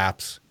in the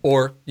gaps,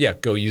 or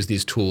go use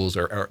these tools,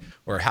 or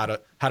how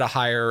to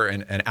hire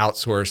and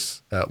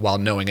outsource while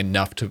knowing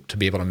enough to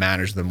be able to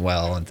manage them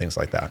well, and things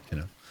like that.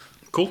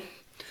 Cool.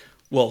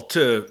 Well,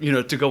 to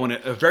go in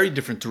a very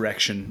different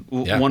direction.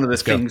 One of the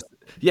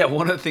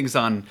things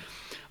on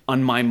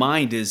my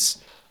mind is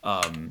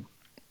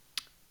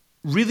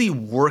really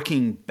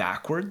working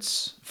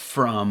backwards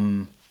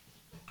from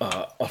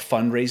a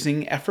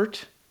fundraising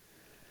effort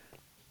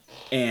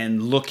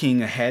and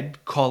looking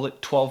ahead, call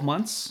it 12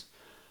 months,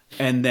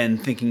 and then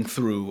thinking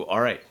through,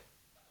 all right,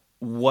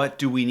 what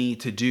do we need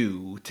to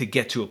do to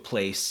get to a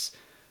place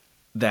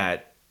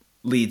that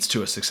leads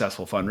to a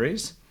successful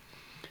fundraise?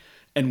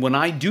 And when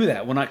I do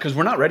that, because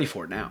we're not ready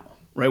for it now,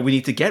 right? We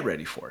need to get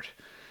ready for it.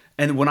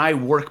 And when I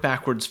work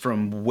backwards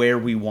from where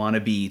we want to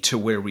be to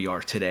where we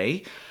are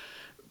today,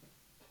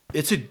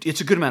 it's a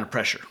good amount of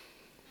pressure.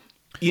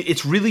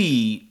 It's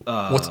really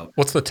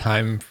what's the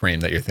time frame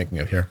that you're thinking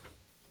of here?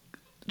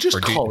 Just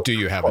do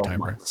you have a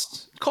time frame?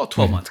 Call it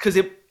 12 months, because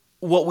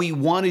what we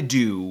want to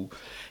do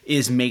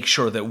is make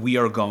sure that we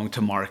are going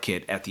to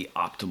market at the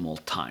optimal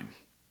time.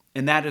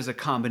 And that is a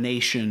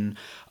combination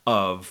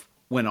of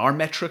when our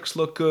metrics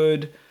look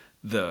good,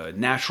 the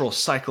natural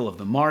cycle of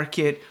the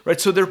market, right?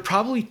 So there are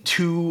probably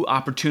two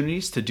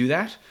opportunities to do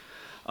that.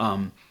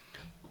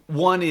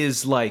 One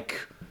is like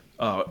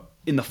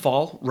in the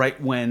fall, right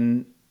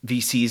when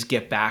VCs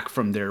get back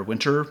from their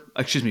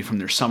from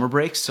their summer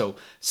breaks. So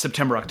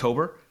September,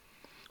 October,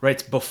 right?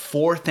 It's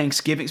before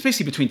Thanksgiving. It's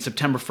basically between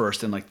September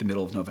 1st and like the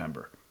middle of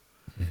November,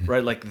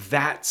 right? Like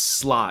that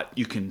slot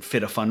you can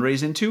fit a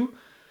fundraise into.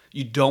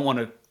 You don't want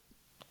to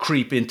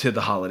creep into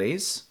the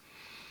holidays.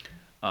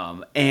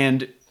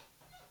 And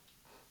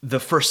the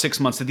first 6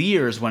 months of the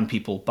year is when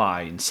people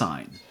buy and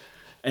sign.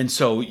 And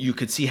so you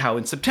could see how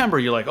in September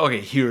you're like, okay,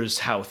 here's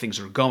how things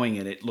are going,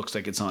 and it looks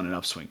like it's on an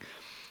upswing.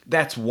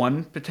 That's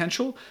one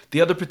potential.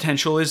 The other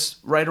potential is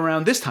right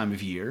around this time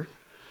of year,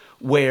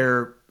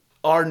 where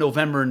our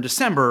November and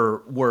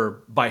December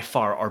were by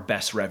far our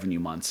best revenue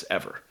months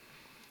ever.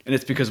 And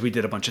it's because we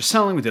did a bunch of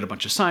selling, we did a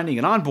bunch of signing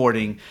and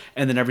onboarding,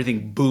 and then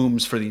everything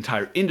booms for the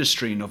entire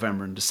industry in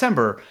November and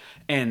December,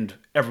 and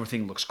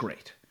everything looks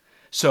great.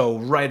 So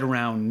right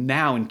around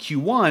now in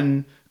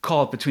Q1,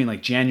 call it between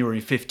like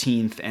January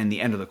 15th and the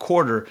end of the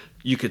quarter,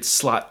 you could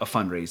slot a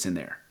fundraise in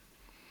there.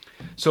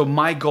 So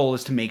my goal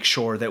is to make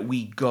sure that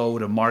we go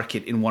to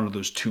market in one of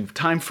those two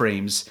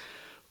timeframes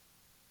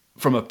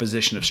from a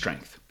position of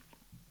strength.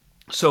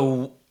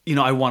 So,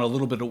 I want a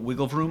little bit of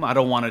wiggle room. I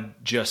don't want to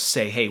just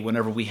say, hey,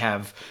 whenever we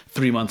have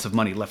 3 months of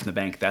money left in the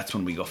bank, that's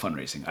when we go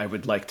fundraising. I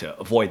would like to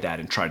avoid that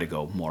and try to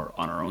go more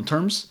on our own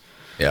terms.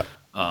 Yeah.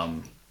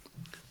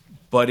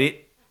 But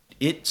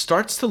it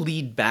starts to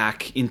lead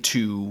back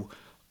into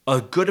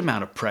a good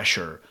amount of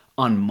pressure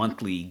on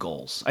monthly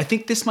goals. I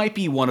think this might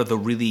be one of the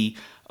really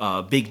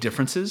big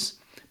differences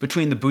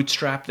between the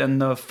bootstrapped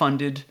and the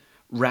funded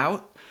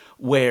route,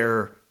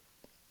 where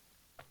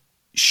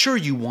sure,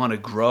 you want to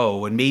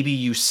grow, and maybe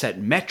you set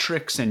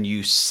metrics and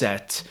you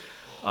set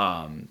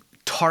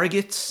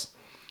targets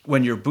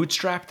when you're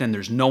bootstrapped and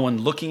there's no one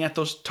looking at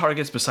those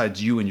targets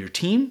besides you and your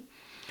team.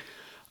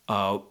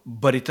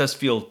 But it does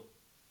feel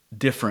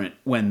different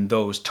when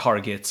those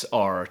targets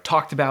are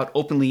talked about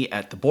openly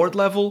at the board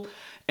level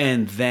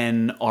and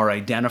then are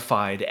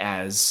identified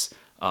as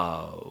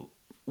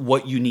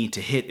what you need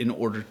to hit in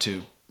order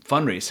to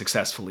fundraise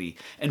successfully.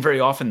 And very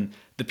often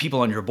the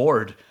people on your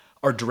board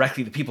are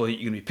directly the people that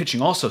you're going to be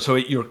pitching also. So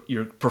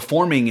you're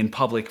performing in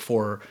public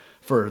for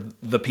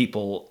the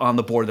people on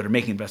the board that are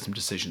making investment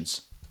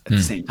decisions at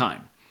the same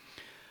time.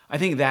 I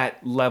think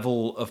that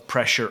level of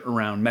pressure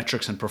around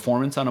metrics and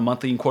performance on a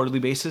monthly and quarterly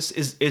basis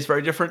is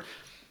very different.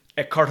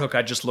 At CardHook,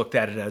 I just looked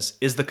at it as,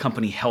 is the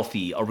company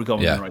healthy? Are we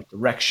going in the right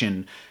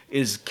direction?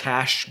 Is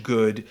cash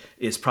good?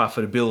 Is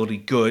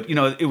profitability good?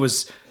 It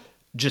was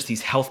just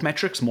these health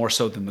metrics more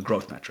so than the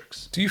growth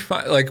metrics. Do you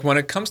find, like, when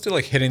it comes to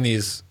like hitting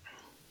these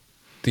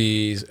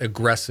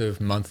aggressive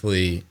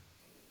monthly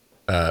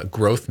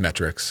growth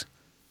metrics,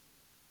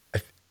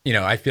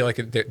 I feel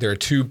like there are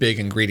two big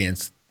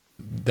ingredients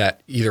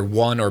that either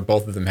one or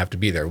both of them have to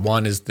be there.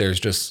 One is there's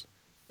just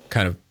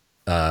kind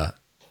of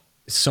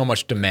so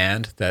much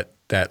demand that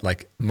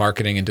like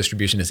marketing and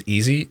distribution is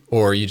easy,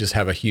 or you just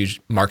have a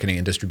huge marketing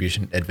and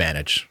distribution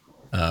advantage.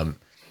 And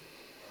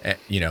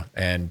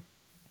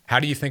how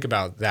do you think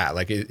about that?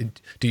 Like,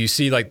 do you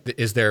see like,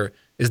 is there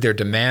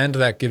demand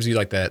that gives you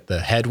like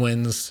the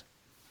headwinds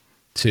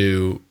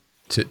to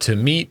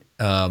meet,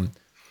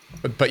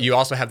 but you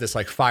also have this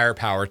like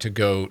firepower to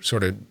go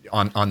sort of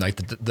on like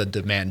the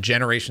demand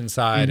generation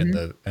side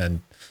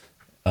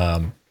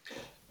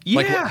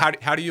like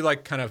how do you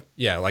like kind of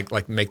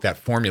like make that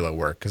formula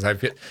work? Because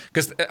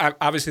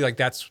obviously like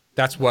that's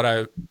what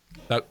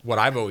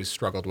I've always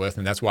struggled with,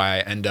 and that's why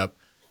I end up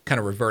kind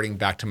of reverting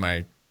back to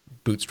my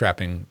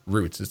bootstrapping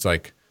roots. It's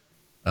like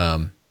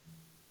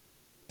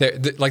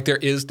there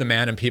is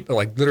demand, and people,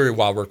 like, literally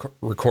while we're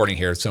recording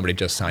here, somebody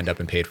just signed up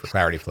and paid for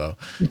Clarity Flow.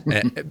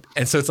 and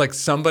so it's like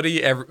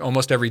somebody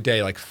almost every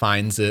day like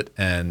finds it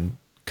and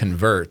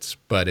converts,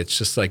 but it's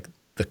just like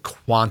the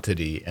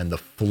quantity and the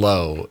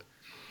flow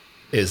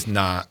is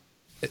not,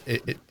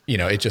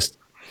 it's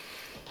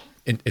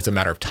a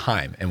matter of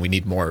time, and we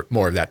need more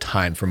of that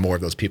time for more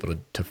of those people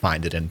to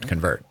find it and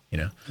convert,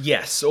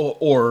 Yes.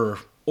 Or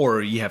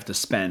you have to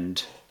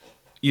spend,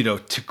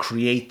 to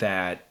create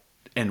that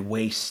and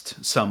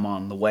waste some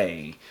on the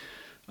way.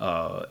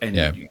 and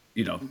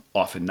Yeah.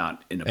 often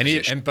not in a And,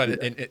 position. but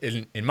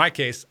in my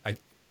case,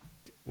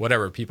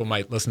 whatever, people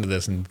might listen to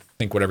this and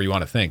think whatever you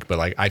want to think, but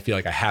like I feel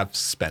like I have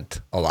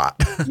spent a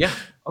lot, Yeah.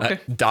 Okay.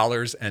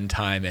 dollars and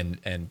time,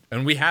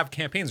 and we have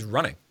campaigns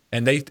running,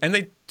 and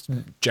they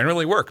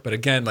generally work. But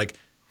again, like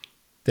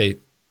they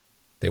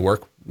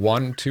work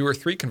 1, 2, or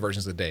 3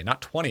 conversions a day,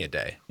 not 20 a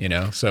day.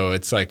 So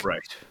it's like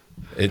Right.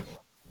 it's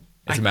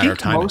a matter of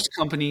time. I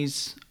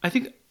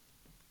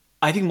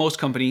think most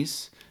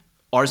companies,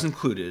 ours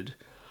included,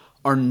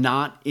 are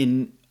not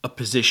in a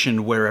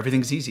position where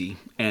everything's easy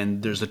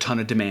and there's a ton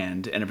of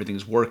demand and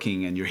everything's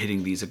working and you're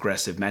hitting these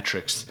aggressive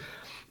metrics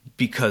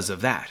because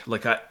of that.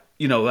 Like I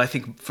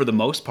think for the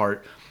most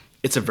part,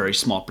 it's a very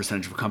small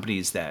percentage of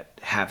companies that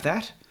have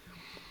that,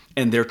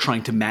 and they're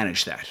trying to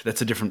manage that.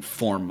 That's a different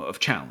form of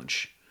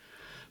challenge.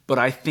 But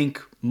I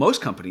think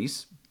most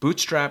companies,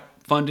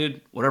 bootstrap,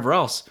 funded, whatever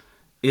else,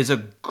 is a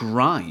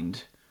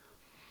grind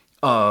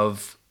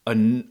of a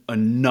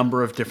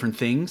number of different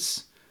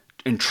things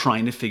and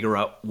trying to figure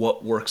out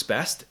what works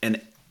best.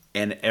 And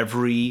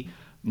every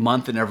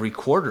month and every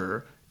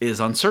quarter is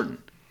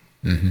uncertain.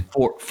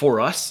 For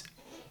us,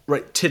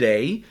 right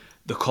today,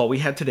 the call we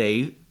had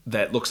today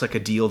that looks like a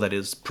deal that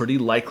is pretty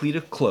likely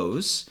to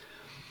close,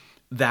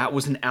 that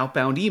was an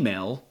outbound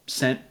email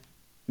sent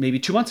maybe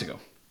 2 months ago.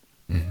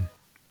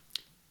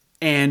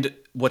 And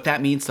what that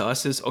means to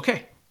us is,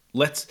 okay,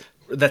 that's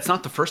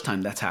not the first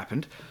time that's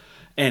happened,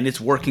 and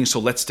it's working, so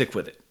let's stick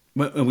with it.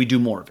 And we do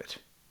more of it.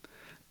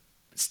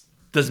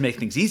 Doesn't make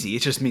things easy.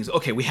 It just means,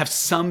 okay, we have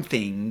some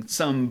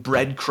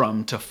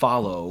breadcrumb to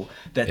follow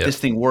that this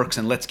thing works,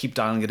 and let's keep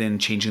dialing it in,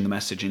 changing the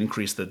message, and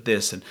increase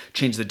this, and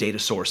change the data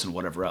source, and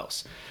whatever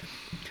else.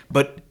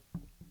 But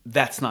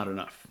that's not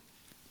enough.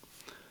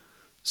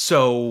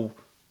 So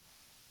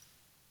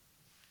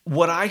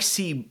what I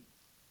see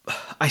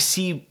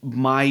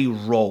my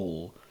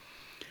role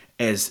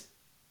as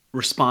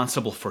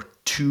responsible for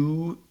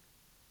 2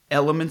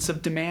 elements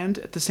of demand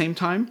at the same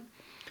time.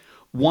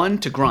 One,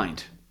 to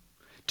grind,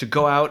 to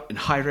go out and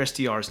hire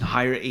SDRs and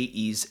hire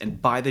AEs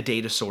and buy the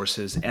data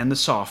sources and the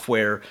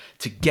software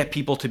to get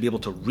people to be able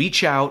to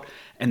reach out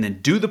and then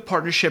do the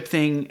partnership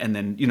thing, and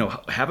then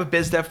have a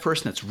biz dev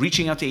person that's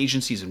reaching out to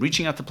agencies and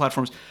reaching out to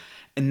platforms.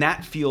 And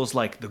that feels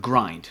like the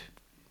grind.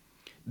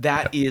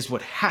 That is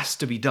what has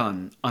to be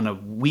done on a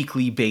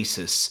weekly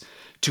basis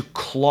to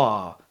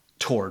claw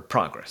toward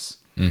progress.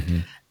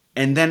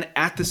 And then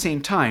at the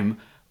same time,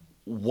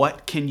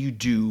 what can you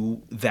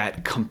do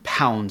that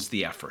compounds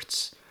the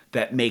efforts,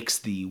 that makes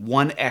the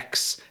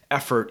 1x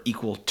effort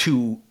equal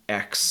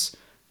 2x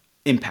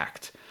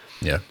impact?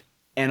 Yeah.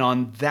 And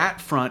on that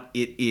front,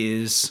 it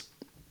is,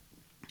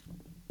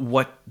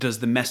 what does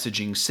the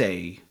messaging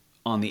say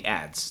on the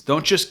ads?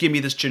 Don't just give me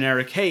this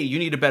generic, hey, you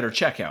need a better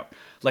checkout.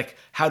 Like,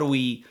 how do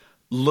we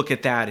look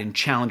at that and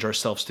challenge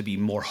ourselves to be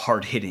more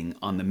hard-hitting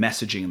on the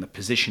messaging and the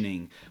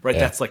positioning, right?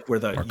 Yeah. That's like where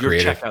your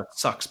creative. checkout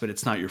sucks, but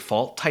it's not your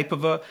fault type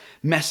of a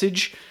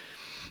message.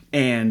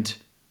 And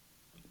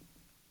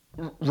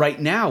right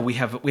now we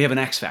have an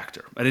X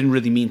factor. I didn't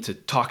really mean to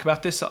talk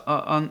about this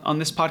on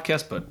this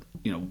podcast, but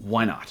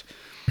why not?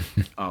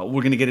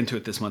 We're going to get into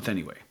it this month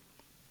anyway.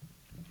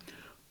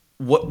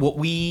 What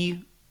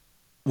we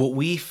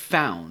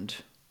found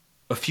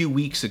a few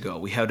weeks ago,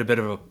 we had a bit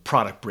of a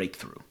product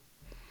breakthrough.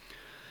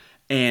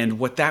 And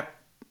what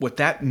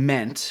that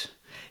meant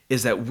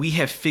is that we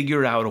have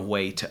figured out a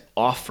way to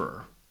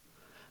offer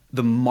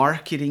the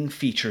marketing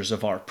features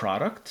of our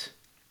product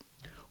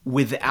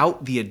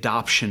without the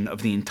adoption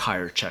of the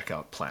entire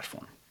checkout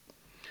platform.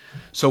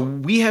 So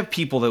we have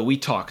people that we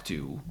talk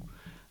to,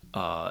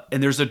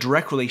 and there's a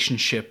direct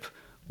relationship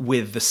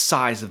with the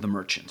size of the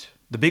merchant.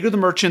 The bigger the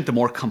merchant, the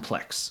more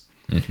complex.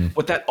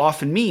 What that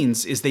often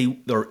means is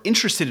they're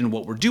interested in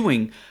what we're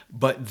doing,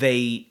 but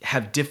they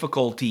have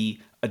difficulty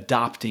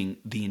adopting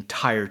the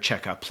entire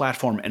checkout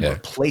platform and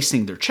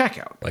replacing their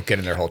checkout. Like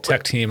getting their whole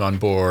tech team on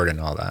board and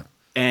all that.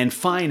 And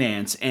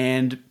finance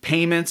and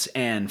payments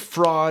and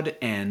fraud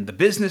and the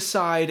business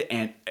side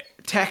and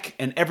tech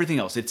and everything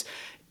else.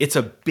 It's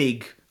a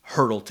big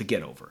hurdle to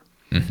get over.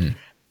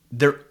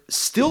 They're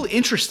still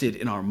interested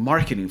in our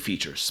marketing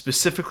features,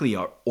 specifically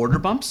our order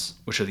bumps,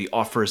 which are the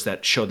offers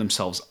that show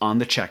themselves on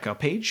the checkout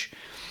page,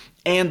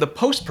 and the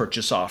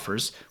post-purchase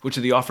offers, which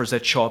are the offers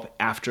that show up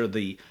after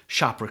the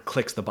shopper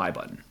clicks the buy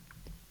button.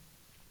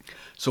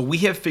 So we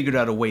have figured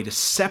out a way to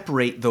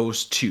separate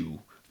those two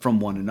from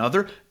one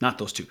another, not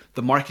those two,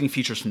 the marketing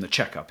features from the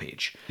checkout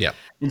page. Yeah.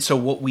 And so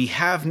what we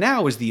have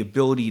now is the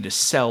ability to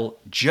sell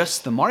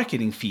just the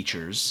marketing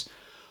features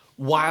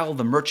while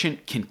the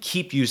merchant can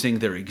keep using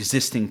their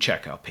existing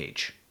checkout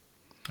page.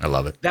 I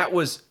love it. That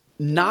was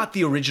not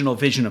the original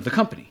vision of the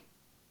company.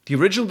 The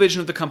original vision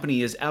of the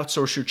company is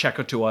outsource your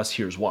checkout to us,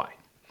 here's why.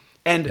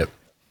 And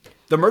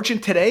the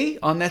merchant today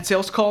on that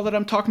sales call that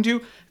I'm talking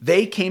to,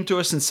 they came to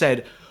us and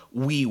said,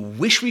 we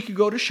wish we could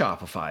go to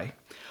Shopify.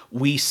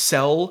 We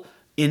sell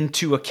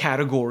into a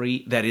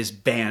category that is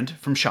banned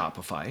from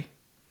Shopify.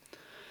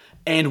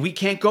 And we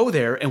can't go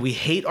there, and we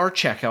hate our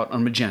checkout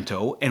on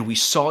Magento, and we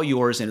saw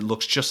yours, and it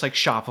looks just like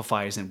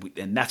Shopify's,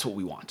 and that's what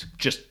we want.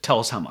 Just tell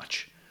us how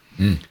much.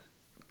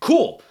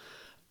 Cool.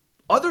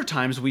 Other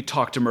times we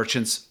talk to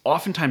merchants,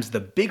 oftentimes the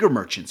bigger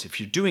merchants, if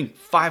you're doing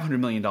 $500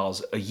 million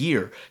a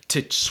year,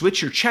 to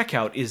switch your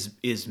checkout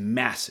is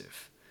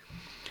massive.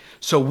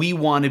 So we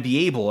want to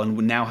be able, and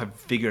we now have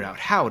figured out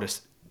how to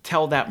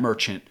tell that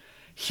merchant,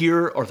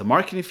 here are the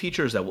marketing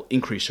features that will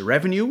increase your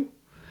revenue.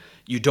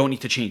 You don't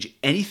need to change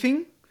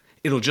anything.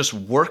 It'll just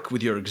work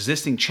with your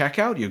existing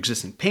checkout, your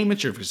existing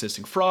payments, your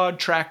existing fraud,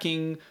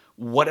 tracking,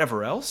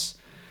 whatever else.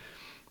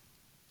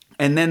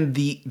 And then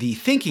the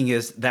thinking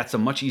is that's a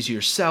much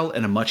easier sell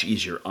and a much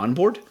easier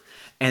onboard.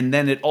 And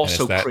then it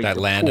also and creates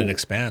that land and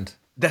expand.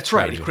 That's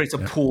right. Strategy. It creates a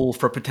pool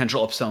for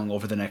potential upselling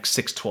over the next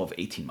 6, 12,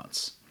 18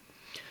 months.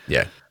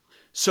 Yeah.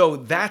 So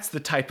that's the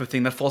type of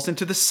thing that falls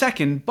into the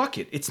second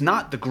bucket. It's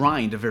not the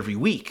grind of every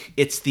week.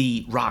 It's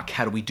the Rock,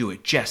 how do we do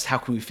it? Jess, how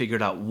can we figure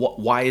it out?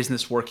 Why isn't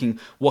this working?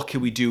 What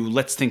can we do?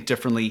 Let's think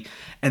differently.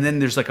 And then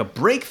there's like a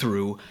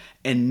breakthrough.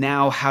 And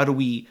now how do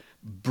we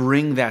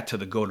bring that to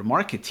the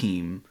go-to-market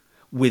team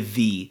with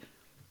the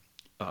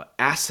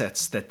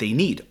assets that they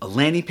need? A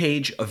landing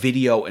page, a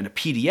video, and a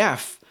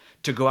PDF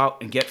to go out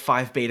and get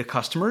 5 beta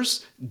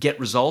customers, get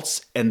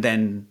results, and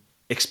then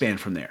expand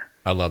from there.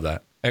 I love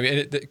that. I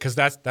mean, because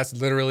that's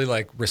literally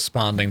like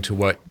responding to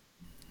what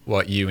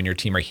you and your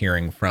team are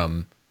hearing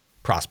from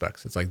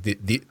prospects. It's like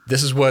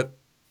this is what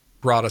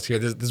brought us here.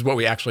 This is what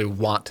we actually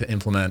want to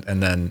implement,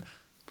 and then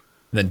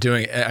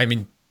doing. I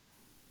mean,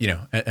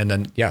 and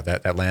then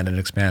that land and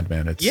expand,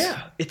 man.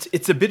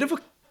 It's a bit of a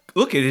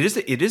look.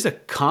 It is a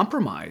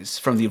compromise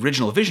from the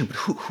original vision, but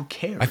who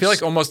cares? I feel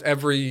like almost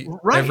every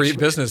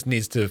business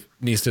needs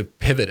to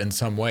pivot in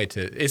some way.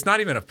 It's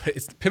not even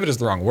pivot is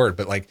the wrong word,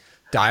 but like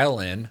dial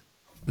in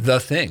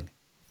the thing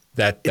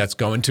that's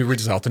going to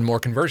result in more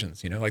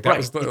conversions.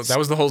 That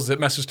was the whole zip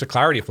message to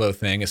Clarityflow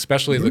thing,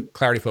 especially the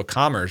Clarityflow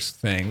Commerce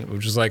thing,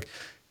 which is like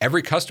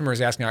every customer is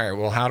asking, all right,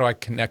 well, how do I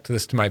connect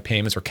this to my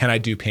payments, or can I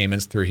do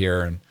payments through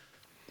here? And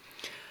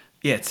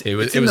it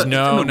was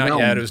no, not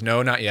yet. It was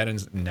no, not yet,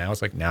 and now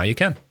it's like now you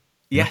can.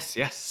 Yes.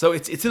 So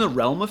it's in the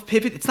realm of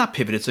pivot. It's not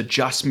pivot. It's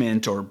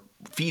adjustment or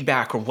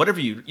feedback or whatever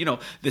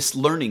this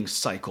learning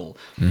cycle.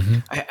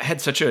 I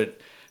had such a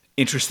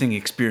interesting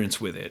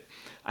experience with it.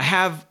 I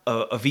have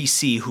a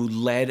VC who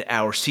led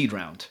our seed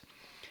round,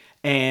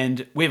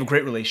 and we have a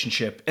great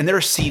relationship, and they're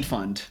a seed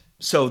fund.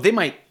 So they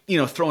might,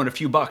 throw in a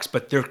few bucks,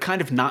 but they're kind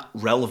of not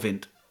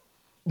relevant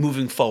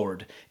moving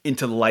forward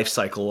into the life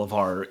cycle of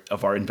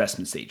our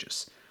investment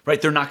stages,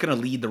 right? They're not going to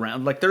lead the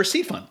round. Like, they're a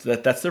seed fund.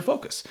 That's their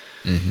focus.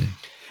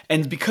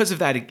 And because of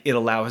that, it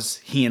allows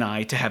he and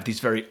I to have these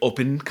very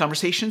open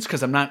conversations,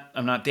 because I'm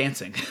not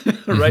dancing,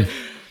 right?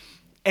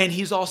 And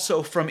he's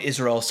also from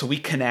Israel, so we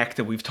connect,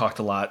 and we've talked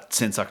a lot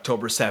since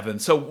October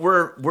 7th. So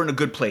we're in a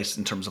good place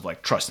in terms of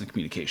like trust and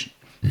communication.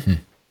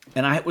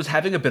 And I was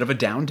having a bit of a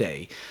down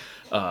day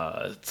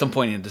at some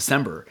point in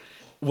December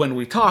when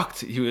we talked.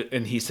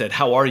 He said,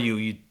 "How are you?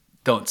 You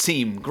don't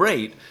seem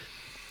great."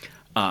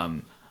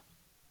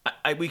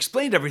 We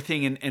explained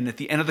everything, and at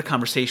the end of the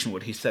conversation,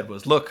 what he said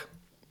was, "Look,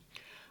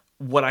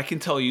 what I can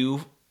tell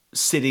you,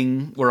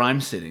 sitting where I'm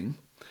sitting,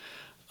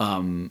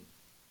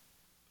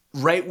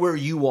 right where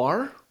you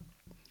are,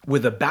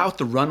 with about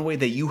the runway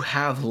that you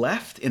have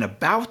left, and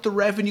about the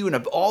revenue and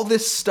of all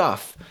this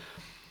stuff,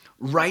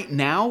 right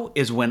now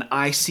is when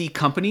I see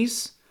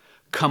companies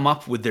come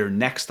up with their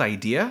next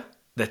idea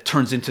that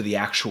turns into the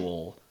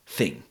actual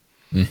thing."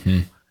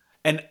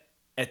 And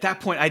at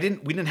that point,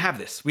 we didn't have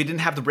this. We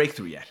didn't have the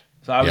breakthrough yet.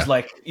 So I was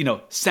like,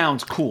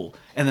 sounds cool.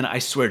 And then I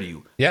swear to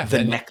you,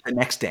 the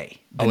next day.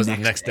 The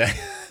next day.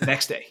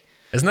 Next day.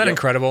 Isn't that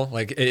incredible?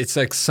 Like, it's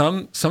like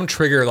some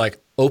trigger like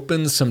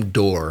opens some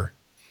door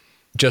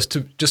just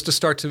to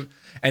start to,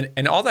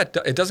 and all that,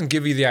 it doesn't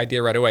give you the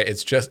idea right away.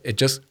 It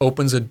just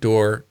opens a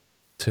door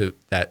to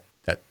that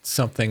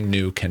something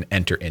new can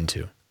enter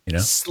into,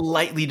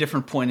 Slightly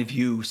different point of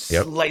view,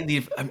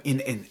 slightly in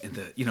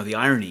the, the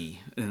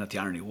irony, not the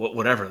irony,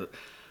 whatever.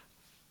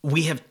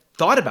 We have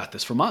thought about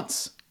this for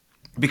months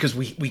because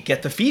we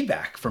get the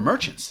feedback from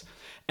merchants,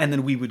 and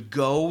then we would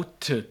go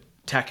to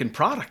tech and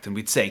product, and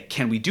we'd say,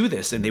 "Can we do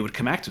this?" And they would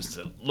come back to us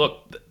and say,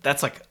 "Look,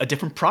 that's like a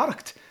different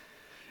product.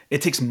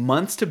 It takes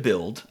months to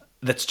build.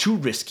 That's too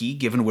risky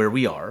given where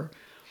we are.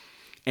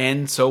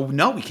 And so,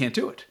 no, we can't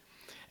do it."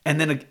 And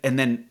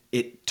then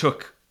it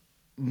took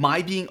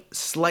my being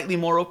slightly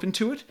more open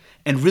to it.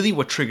 And really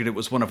what triggered it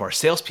was one of our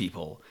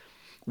salespeople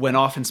went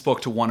off and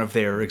spoke to one of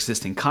their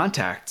existing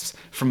contacts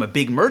from a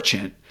big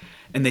merchant.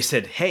 And they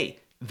said, "Hey,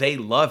 they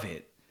love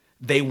it.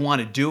 They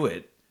want to do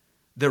it.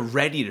 They're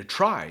ready to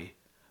try.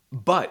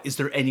 But is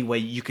there any way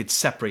you could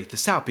separate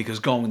this out? Because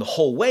going the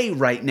whole way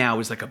right now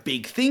is like a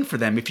big thing for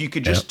them. If you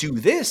could just do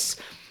this,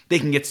 they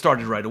can get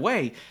started right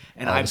away."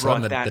 And I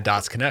brought that. The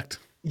dots connect.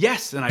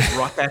 Yes. And I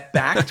brought that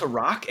back to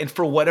Rock. And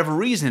for whatever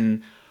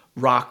reason,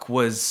 Rock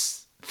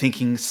was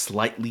thinking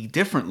slightly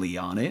differently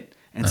on it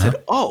and said,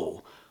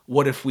 "Oh,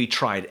 what if we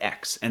tried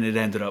X?" And it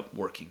ended up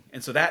working.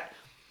 And so that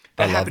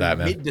I That love happened that,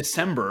 man.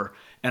 mid-December,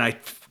 and I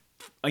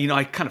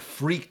kind of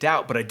freaked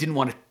out, but I didn't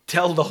want to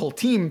tell the whole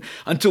team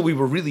until we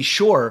were really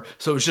sure.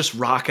 So it was just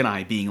Rock and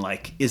I being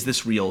like, is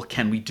this real?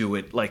 Can we do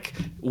it? Like,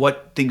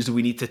 what things do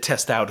we need to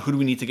test out? Who do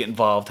we need to get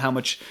involved? How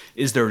much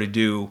is there to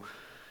do?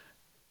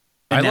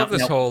 I love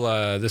this whole,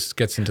 this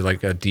gets into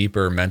like a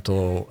deeper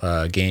mental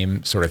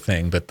game sort of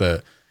thing,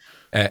 but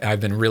I've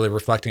been really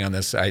reflecting on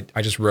this. I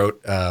just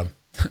wrote,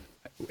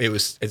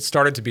 it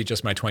started to be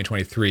just my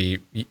 2023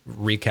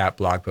 recap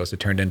blog post. It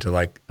turned into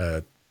like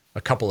a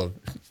couple of,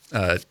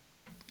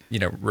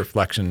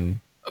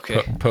 reflection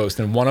posts.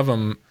 And one of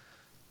them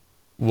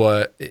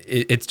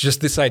it's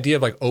just this idea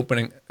of like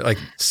opening, like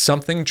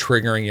something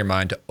triggering your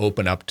mind to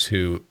open up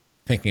to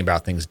thinking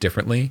about things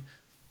differently.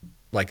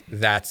 Like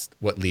that's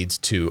what leads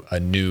to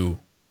a new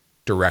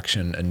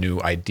direction, a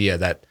new idea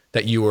that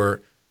you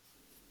were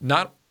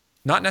not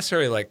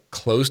necessarily like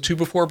close to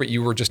before, but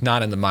you were just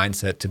not in the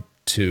mindset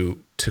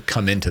to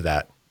come into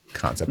that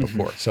concept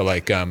before. So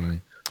like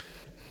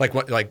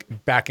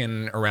back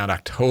in around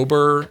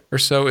October or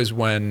so is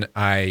when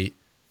I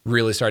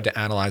really started to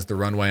analyze the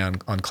runway on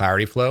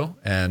Clarity Flow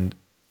and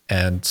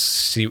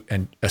see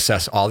and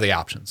assess all the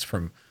options,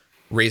 from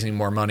raising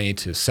more money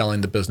to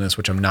selling the business,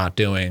 which I'm not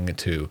doing,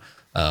 to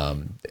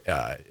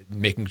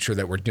making sure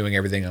that we're doing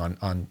everything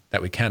on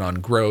that we can on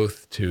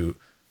growth, to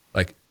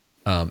like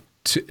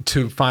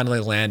to finally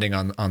landing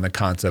on the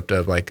concept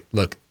of like,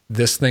 look,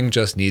 this thing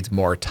just needs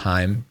more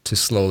time to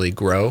slowly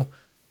grow,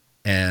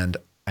 and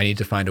I need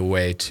to find a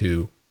way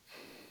to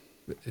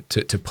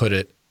put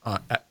it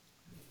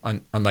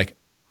on like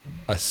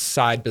a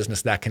side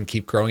business that can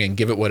keep growing and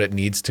give it what it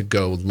needs to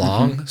go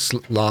long,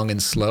 long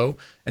and slow.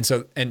 And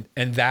so and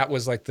that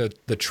was like the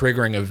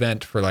triggering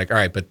event for like, all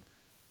right, but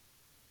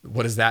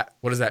what does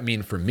that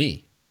mean for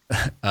me?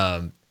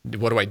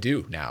 What do I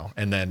do now?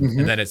 And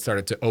then it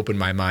started to open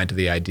my mind to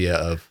the idea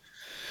of,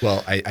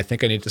 well, I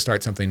think I need to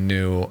start something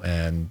new.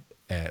 And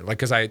like,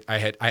 cause I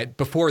had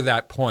before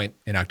that point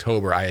in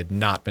October, I had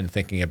not been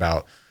thinking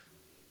about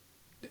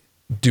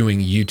doing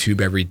YouTube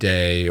every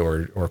day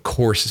or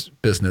course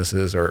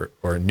businesses or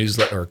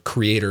newsletter or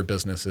creator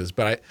businesses.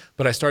 But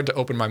I started to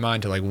open my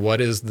mind to like,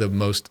 what is the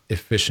most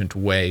efficient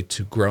way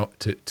to grow,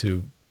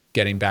 to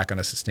getting back on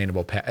a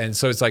sustainable path. And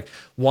so it's like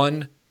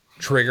one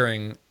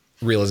triggering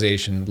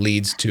realization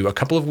leads to a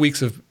couple of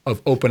weeks of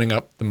opening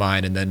up the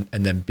mind and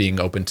then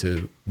being open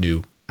to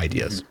new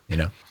ideas, you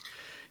know?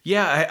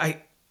 Yeah.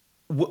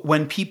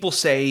 When people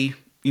say,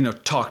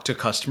 talk to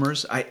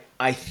customers,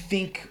 I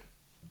think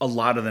a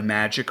lot of the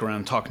magic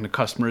around talking to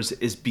customers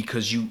is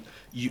because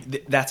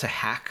that's a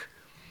hack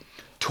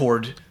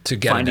toward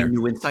finding there.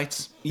 new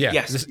insights. Yeah.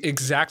 Yes. This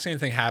exact same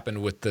thing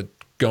happened with the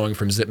going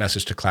from Zip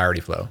Message to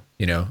Clarity Flow,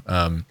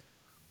 and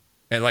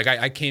like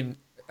I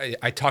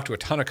talked to a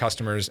ton of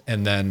customers,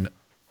 and then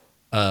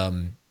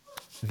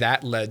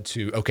that led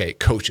to, okay,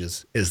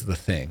 coaches is the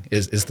thing,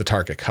 is the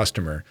target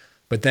customer.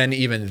 But then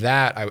even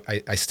that,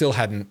 I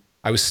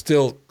was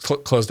still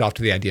closed off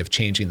to the idea of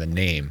changing the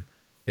name.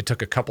 It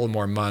took a couple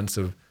more months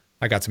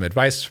I got some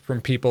advice from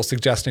people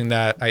suggesting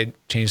that I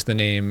change the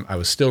name. I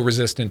was still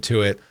resistant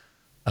to it.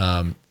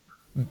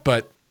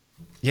 But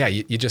yeah,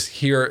 you just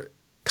hear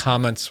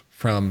comments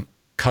from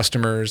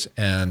customers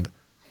and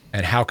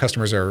how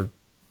customers are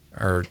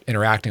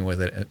interacting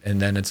with it. And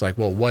then it's like,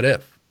 well, what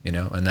if,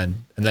 and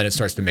then it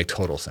starts to make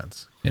total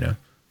sense,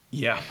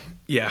 Yeah.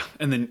 Yeah.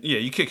 And then,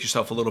 you kick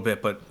yourself a little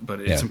bit, but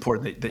it's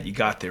important that you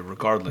got there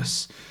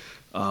regardless.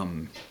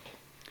 I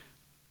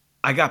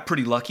got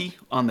pretty lucky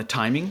on the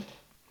timing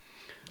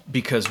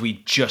because we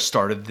just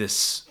started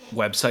this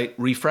website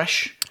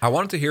refresh. I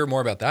wanted to hear more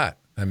about that.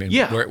 I mean,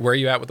 where are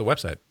you at with the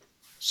website?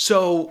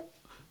 So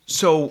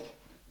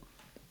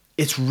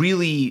it's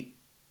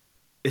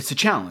a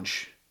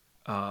challenge.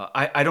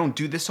 I don't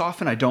do this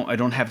often. I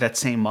don't have that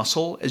same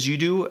muscle as you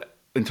do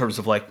in terms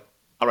of like,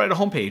 I'll write a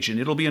homepage and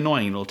it'll be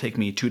annoying. It'll take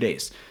me 2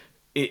 days.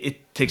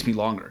 It takes me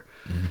longer.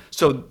 Mm-hmm.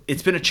 So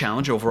it's been a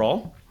challenge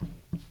overall,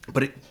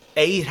 but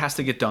it has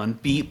to get done.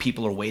 B,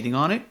 people are waiting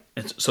on it.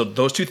 And so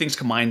those two things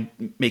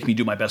combined make me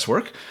do my best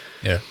work.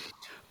 Yeah.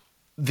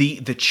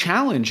 The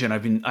challenge, and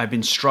I've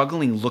been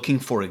struggling looking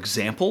for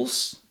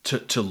examples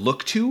to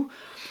look to.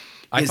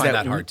 I find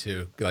that hard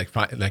too, like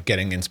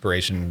getting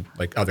inspiration,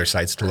 like other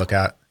sites to look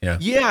at. Yeah.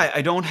 Yeah,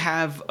 I don't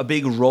have a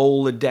big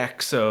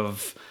Rolodex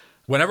of.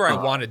 Whenever I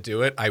want to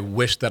do it, I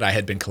wish that I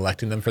had been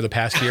collecting them for the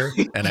past year,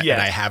 and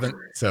I haven't.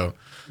 So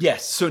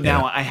yes, so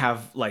now I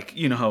have like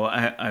how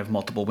I have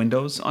multiple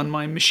windows on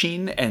my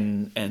machine,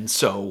 and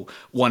so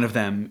one of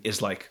them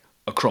is like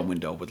a Chrome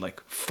window with like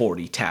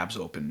 40 tabs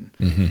open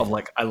of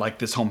like, I like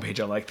this homepage,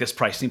 I like this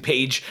pricing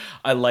page,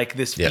 I like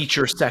this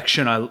feature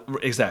section.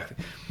 Exactly.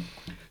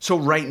 So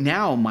right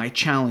now, my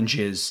challenge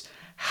is,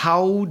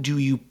 how do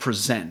you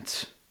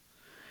present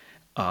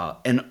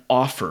an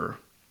offer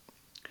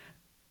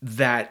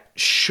that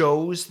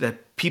shows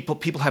that people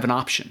have an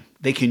option?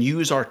 They can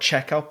use our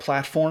checkout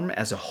platform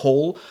as a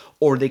whole,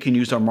 or they can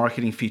use our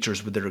marketing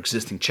features with their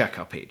existing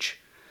checkout page.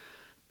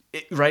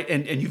 Right?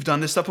 And you've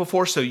done this stuff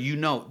before, so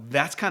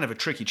that's kind of a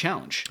tricky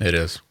challenge. It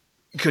is.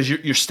 because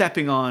you're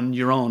stepping on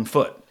your own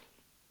foot,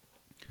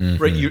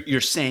 right?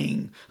 You're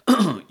saying,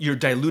 you're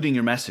diluting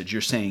your message.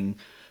 You're saying,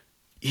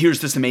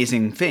 here's this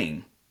amazing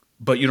thing,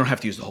 but you don't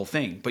have to use the whole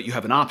thing, but you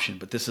have an option.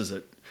 But this is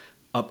a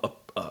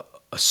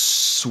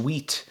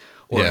suite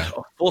or a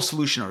full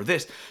solution or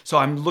this. So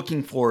I'm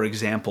looking for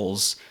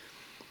examples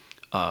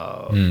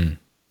around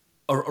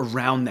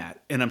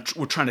that. And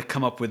we're trying to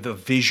come up with a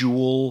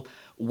visual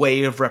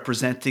way of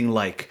representing,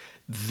 like,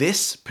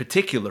 this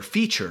particular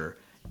feature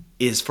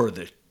is for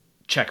the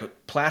checkout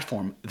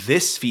platform.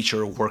 This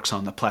feature works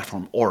on the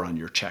platform or on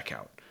your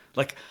checkout.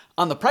 Like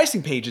on the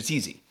pricing page, it's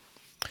easy.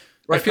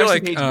 Right? I feel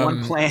pricing like page,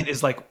 one plan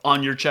is like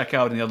on your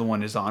checkout and the other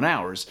one is on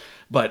ours,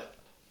 but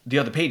the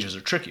other pages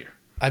are trickier.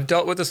 I've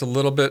dealt with this a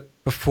little bit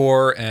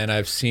before, and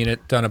I've seen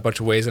it done a bunch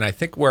of ways. And I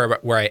think where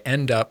I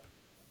end up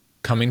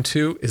coming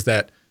to is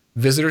that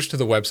visitors to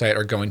the website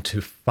are going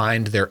to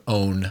find their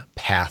own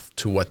path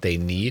to what they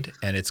need,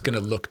 and it's going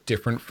to look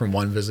different from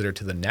one visitor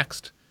to the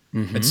next.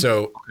 And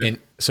so,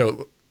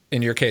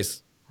 in your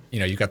case,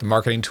 you've got the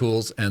marketing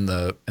tools and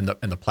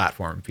the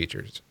platform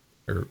features,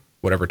 or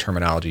whatever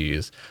terminology you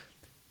use.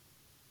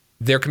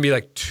 There can be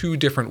like two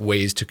different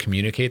ways to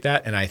communicate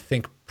that, and I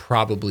think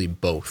probably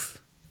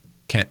both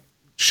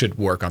should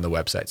work on the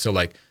website. So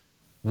like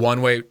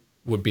one way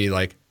would be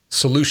like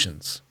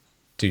solutions.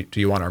 Do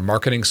you want our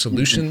marketing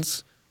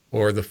solutions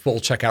or the full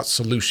checkout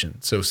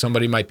solution? So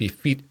somebody might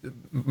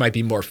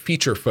be more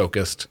feature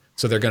focused,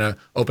 so they're going to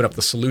open up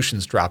the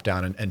solutions drop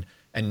down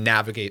and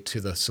navigate to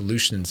the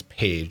solutions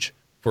page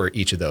for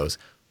each of those.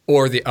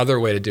 Or the other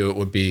way to do it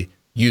would be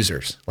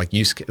users, like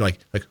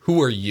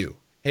who are you?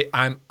 Hey,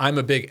 I'm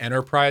a big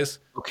enterprise.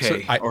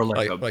 Okay, so or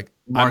like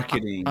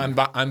marketing.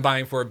 I'm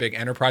buying for a big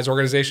enterprise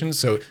organization,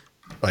 so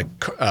like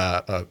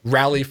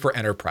Rally for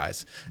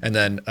enterprise, and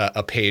then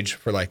a page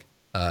for like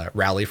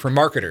Rally for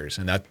marketers,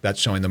 and that's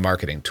showing the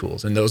marketing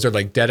tools. And those are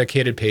like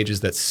dedicated pages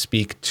that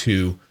speak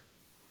to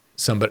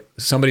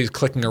somebody's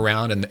clicking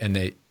around,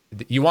 and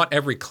you want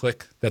every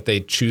click that they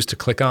choose to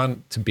click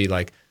on to be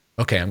like,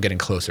 okay, I'm getting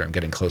closer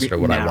to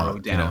what I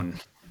want. Down.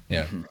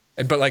 Yeah.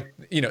 But like,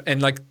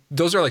 and like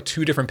those are like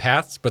two different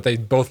paths, but they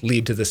both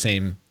lead to the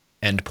same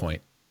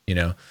endpoint,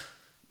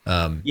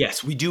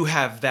 Yes, we do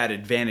have that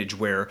advantage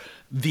where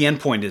the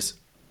endpoint is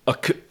a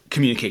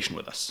communication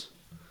with us.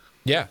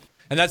 Yeah.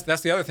 And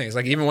that's the other thing is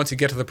like, even once you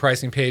get to the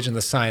pricing page and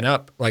the sign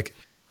up, like,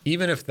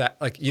 even if that,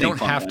 like, you don't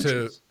have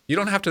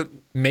to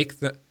make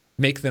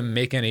them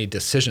make any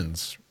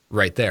decisions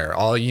right there.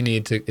 All you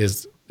need to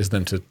is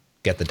them to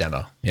get the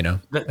demo,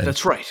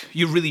 That's right.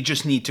 You really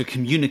just need to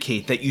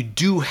communicate that you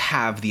do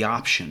have the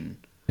option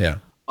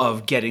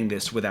of getting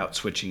this without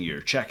switching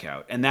your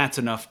checkout. And that's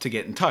enough to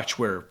get in touch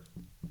where,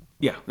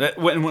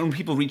 when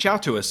people reach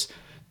out to us,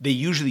 they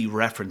usually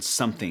reference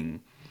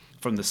something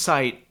from the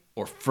site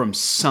or from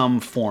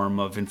some form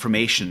of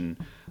information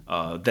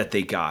that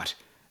they got.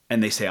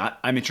 And they say,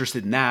 I'm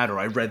interested in that, or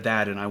I read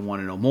that and I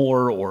want to know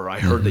more, or I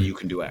heard that you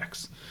can do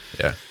X.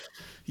 Yeah.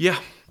 Yeah.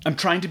 I'm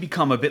trying to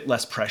become a bit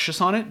less precious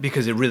on it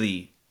because it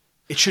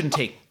shouldn't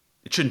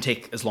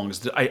take as long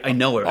as I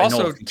know it.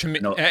 Also,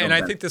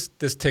 I think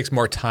this takes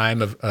more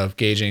time of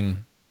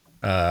gauging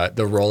the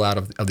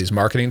rollout of these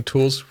marketing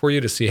tools for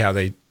you to see how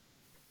they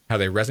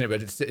resonate.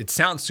 But it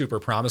sounds super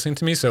promising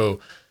to me.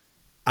 So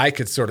I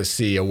could sort of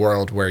see a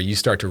world where you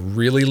start to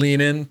really lean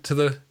into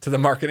the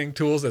marketing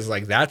tools as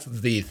like, that's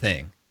the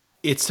thing.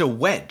 It's a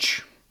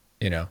wedge.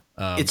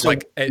 It's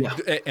like, and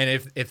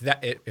if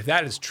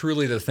that is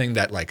truly the thing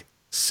that like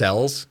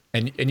sells,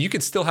 and you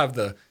could still have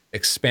the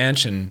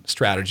expansion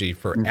strategy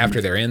for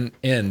after they're in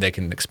they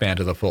can expand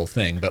to the full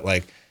thing, but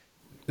like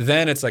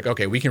then it's like,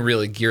 okay, we can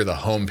really gear the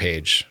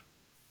homepage,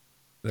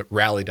 the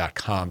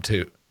rally.com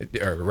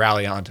or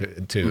rally on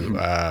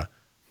to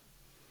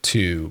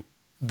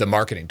the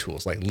marketing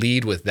tools, like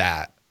lead with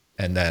that,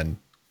 and then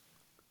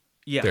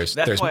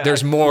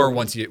there's more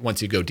once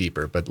you go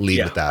deeper, but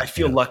lead with that. I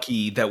feel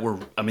lucky that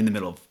I'm in the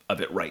middle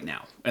of it right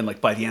now, and like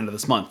by the end of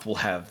this month we'll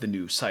have the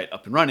new site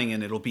up and running,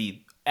 and it'll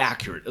be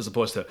accurate as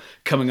opposed to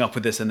coming up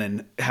with this and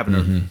then having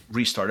to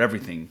restart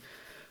everything.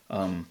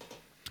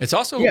 It's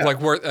also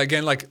like worth,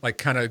 again, like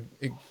kind of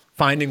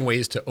finding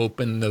ways to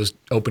open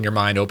your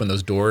mind, open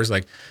those doors.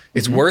 Like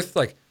it's worth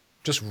like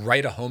just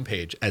write a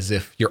homepage as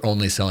if you're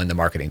only selling the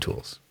marketing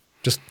tools.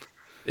 Just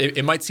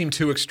it might seem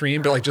too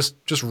extreme, but like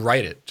just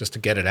write it just to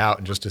get it out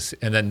and just to see,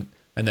 and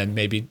then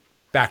maybe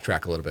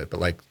backtrack a little bit. But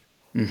like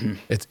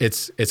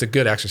it's a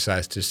good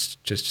exercise to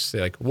just say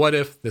like, what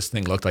if this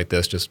thing looked like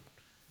this? Just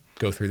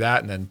go through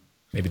that and then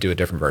maybe do a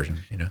different version,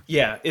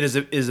 Yeah, it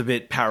is a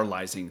bit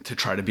paralyzing to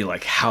try to be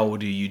like, how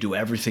do you do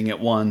everything at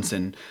once?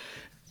 And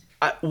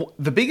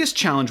the biggest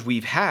challenge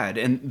we've had,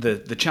 and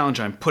the challenge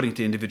I'm putting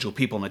to individual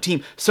people on the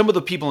team, some of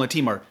the people on the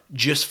team are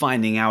just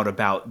finding out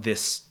about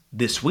this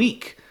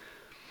week.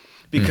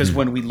 Because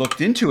when we looked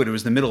into it, it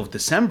was the middle of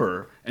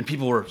December and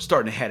people were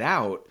starting to head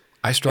out.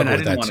 I struggle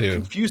with that too. I didn't want to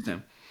confuse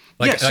them.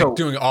 Like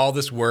doing all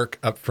this work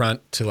up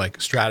front to like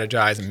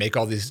strategize and make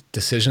all these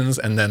decisions,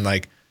 and then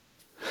like,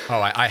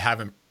 I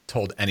haven't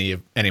told any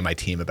of my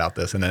team about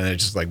this, and then I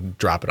just like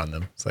drop it on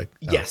them. It's like,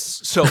 oh.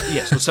 Yes. So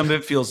some of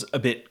it feels a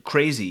bit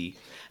crazy,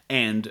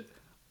 and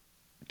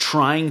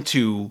trying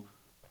to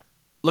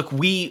look.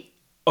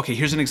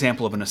 Here's an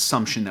example of an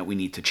assumption that we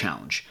need to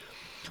challenge.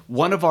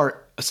 One of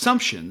our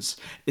assumptions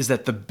is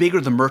that the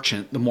bigger the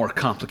merchant, the more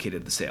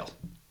complicated the sale.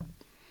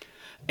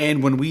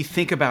 And when we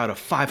think about a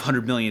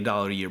 $500 million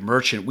a year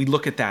merchant, we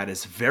look at that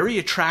as very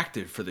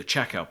attractive for the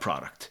checkout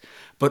product,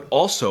 but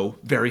also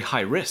very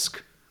high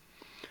risk,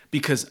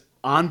 because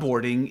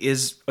onboarding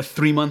is a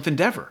 3-month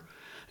endeavor,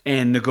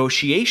 and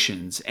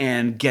negotiations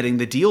and getting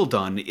the deal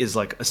done is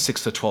like a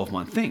 6 to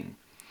 12-month thing.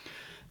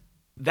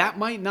 That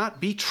might not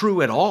be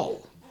true at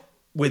all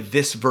with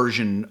this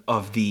version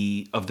of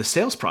the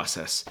sales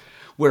process,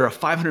 where a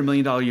 $500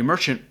 million a year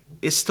merchant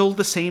is still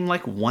the same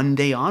like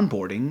 1-day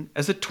onboarding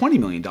as a $20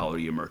 million a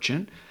year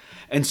merchant.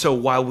 And so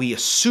while we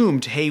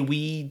assumed, hey,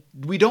 we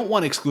don't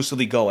want to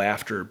exclusively go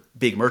after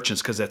big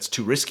merchants because that's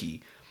too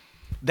risky,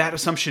 that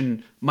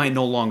assumption might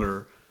no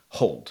longer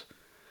hold.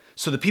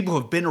 So the people who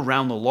have been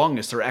around the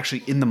longest are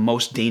actually in the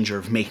most danger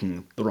of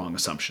making the wrong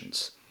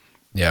assumptions.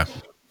 Yeah.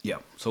 Yeah.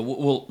 So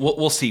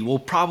we'll see. We'll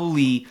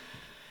probably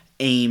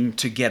aim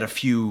to get a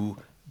few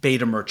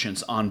beta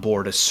merchants on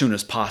board as soon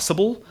as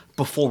possible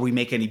before we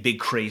make any big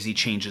crazy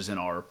changes in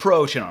our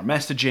approach and our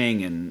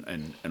messaging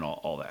and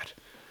all that.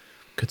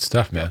 Good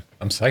stuff, man.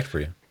 I'm psyched for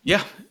you.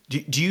 Yeah.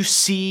 Do you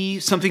see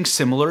something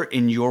similar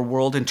in your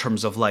world in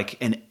terms of like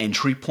an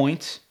entry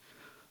point,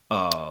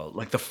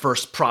 like the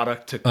first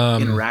product to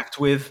interact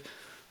with?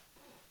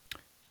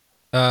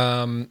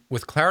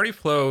 With Clarity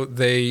Flow,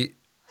 they,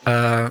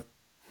 I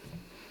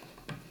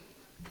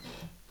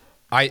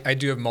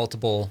do have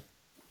multiple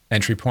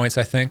entry points,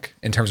 I think,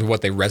 in terms of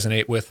what they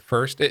resonate with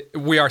first.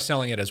 We are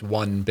selling it as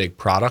one big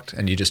product,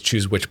 and you just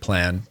choose which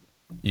plan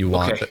you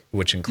want,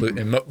 which include,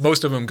 and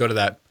most of them go to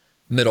that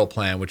middle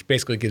plan, which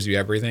basically gives you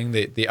everything.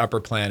 The upper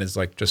plan is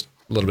like just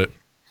a little bit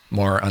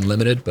more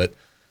unlimited, but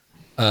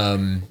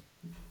I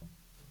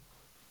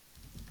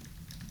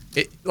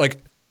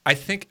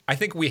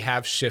think we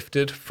have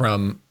shifted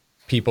from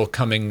people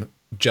coming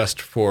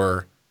just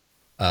for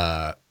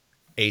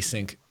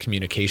async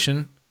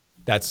communication.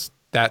 That's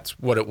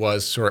what it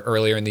was sort of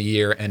earlier in the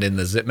year and in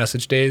the Zip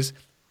message days.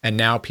 And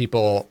now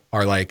people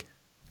are like,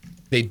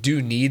 they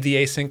do need the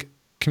async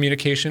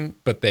communication,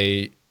 but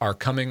they are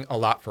coming a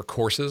lot for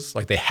courses.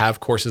 Like they have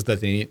courses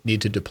that they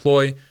need to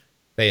deploy.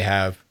 They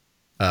have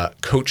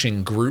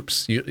coaching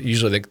groups.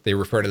 Usually they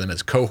refer to them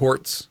as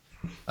cohorts.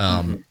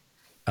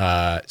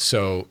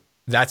 So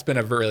that's been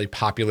a really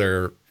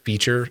popular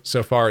feature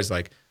so far, is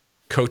like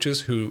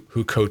coaches who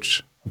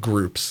coach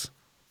groups,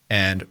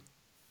 and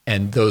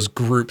those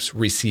groups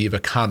receive a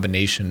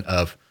combination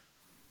of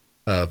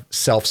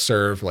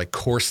self-serve, like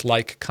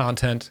course-like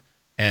content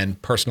and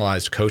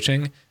personalized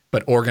coaching,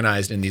 but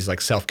organized in these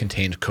like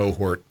self-contained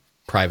cohort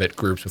private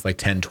groups with like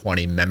 10,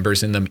 20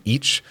 members in them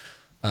each.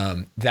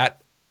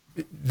 That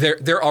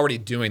they're already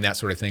doing that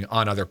sort of thing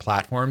on other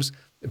platforms,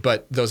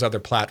 but those other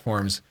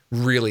platforms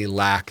really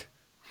lack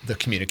the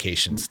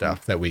communication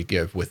stuff that we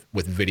give with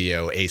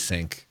video,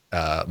 async,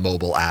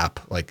 mobile app,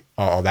 like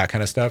all that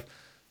kind of stuff.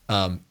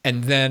 And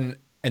then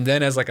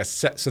as like a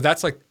set, so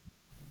that's like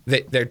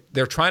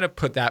they're trying to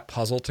put that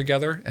puzzle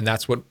together, and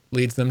that's what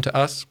leads them to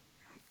us,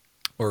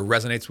 or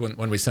resonates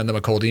when we send them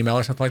a cold email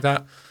or something like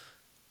that.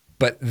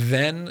 But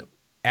then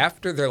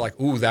after they're like,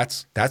 ooh,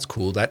 that's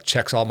cool, that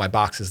checks all my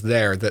boxes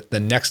there, the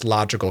next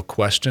logical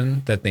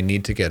question that they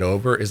need to get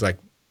over is like,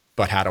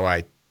 but how do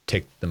I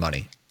take the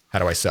money? How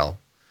do I sell?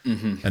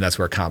 And that's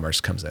where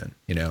commerce comes in,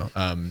 you know?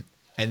 And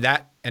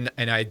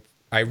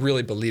I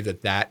really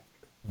believe that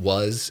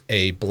was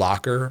a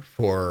blocker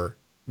for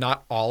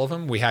not all of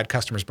them. We had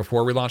customers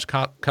before we launched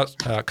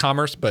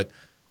commerce, but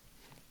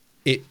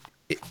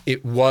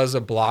it was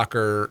a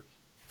blocker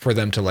for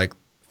them to like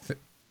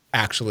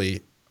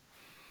actually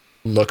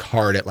look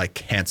hard at like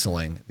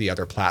canceling the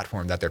other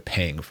platform that they're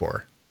paying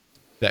for,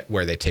 that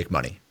where they take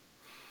money,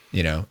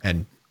 you know,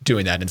 and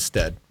doing that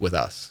instead with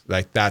us.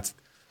 Like that's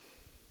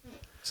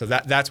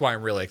why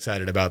I'm really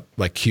excited about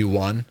like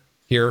Q1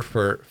 here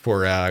for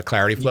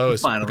Clarity Flow,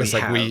 is because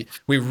like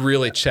we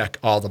really check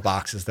all the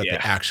boxes that they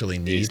actually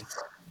need.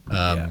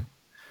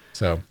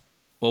 So,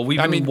 well,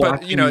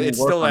 but you know, it's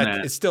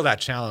still that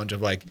challenge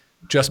of like,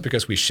 just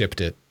because we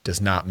shipped it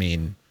does not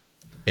mean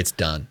it's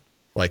done.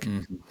 Like,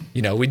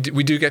 you know, we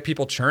do get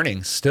people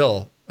churning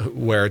still,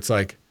 where it's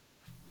like,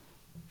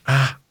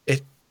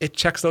 it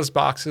checks those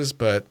boxes,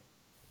 but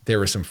there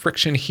was some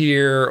friction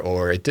here,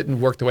 or it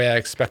didn't work the way I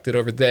expected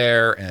over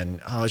there,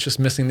 and it's just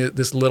missing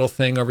this little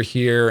thing over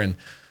here. And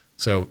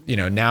so, you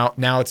know,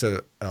 now it's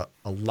a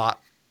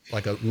lot,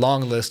 like a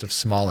long list of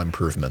small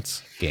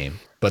improvements game,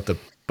 but the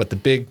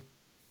big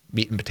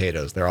meat and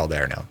potatoes, they're all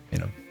there now, you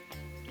know.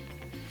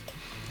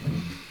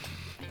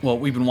 Well,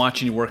 we've been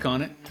watching you work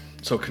on it,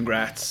 so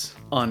congrats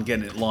on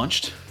getting it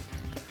launched.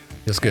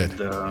 Feels good.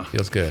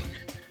 Feels good.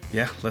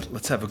 Yeah,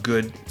 let's have a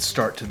good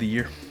start to the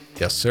year.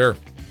 Yes, sir.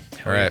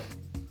 All right.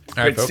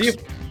 All right, folks. See you.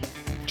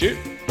 Cheers.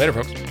 Later,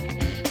 folks.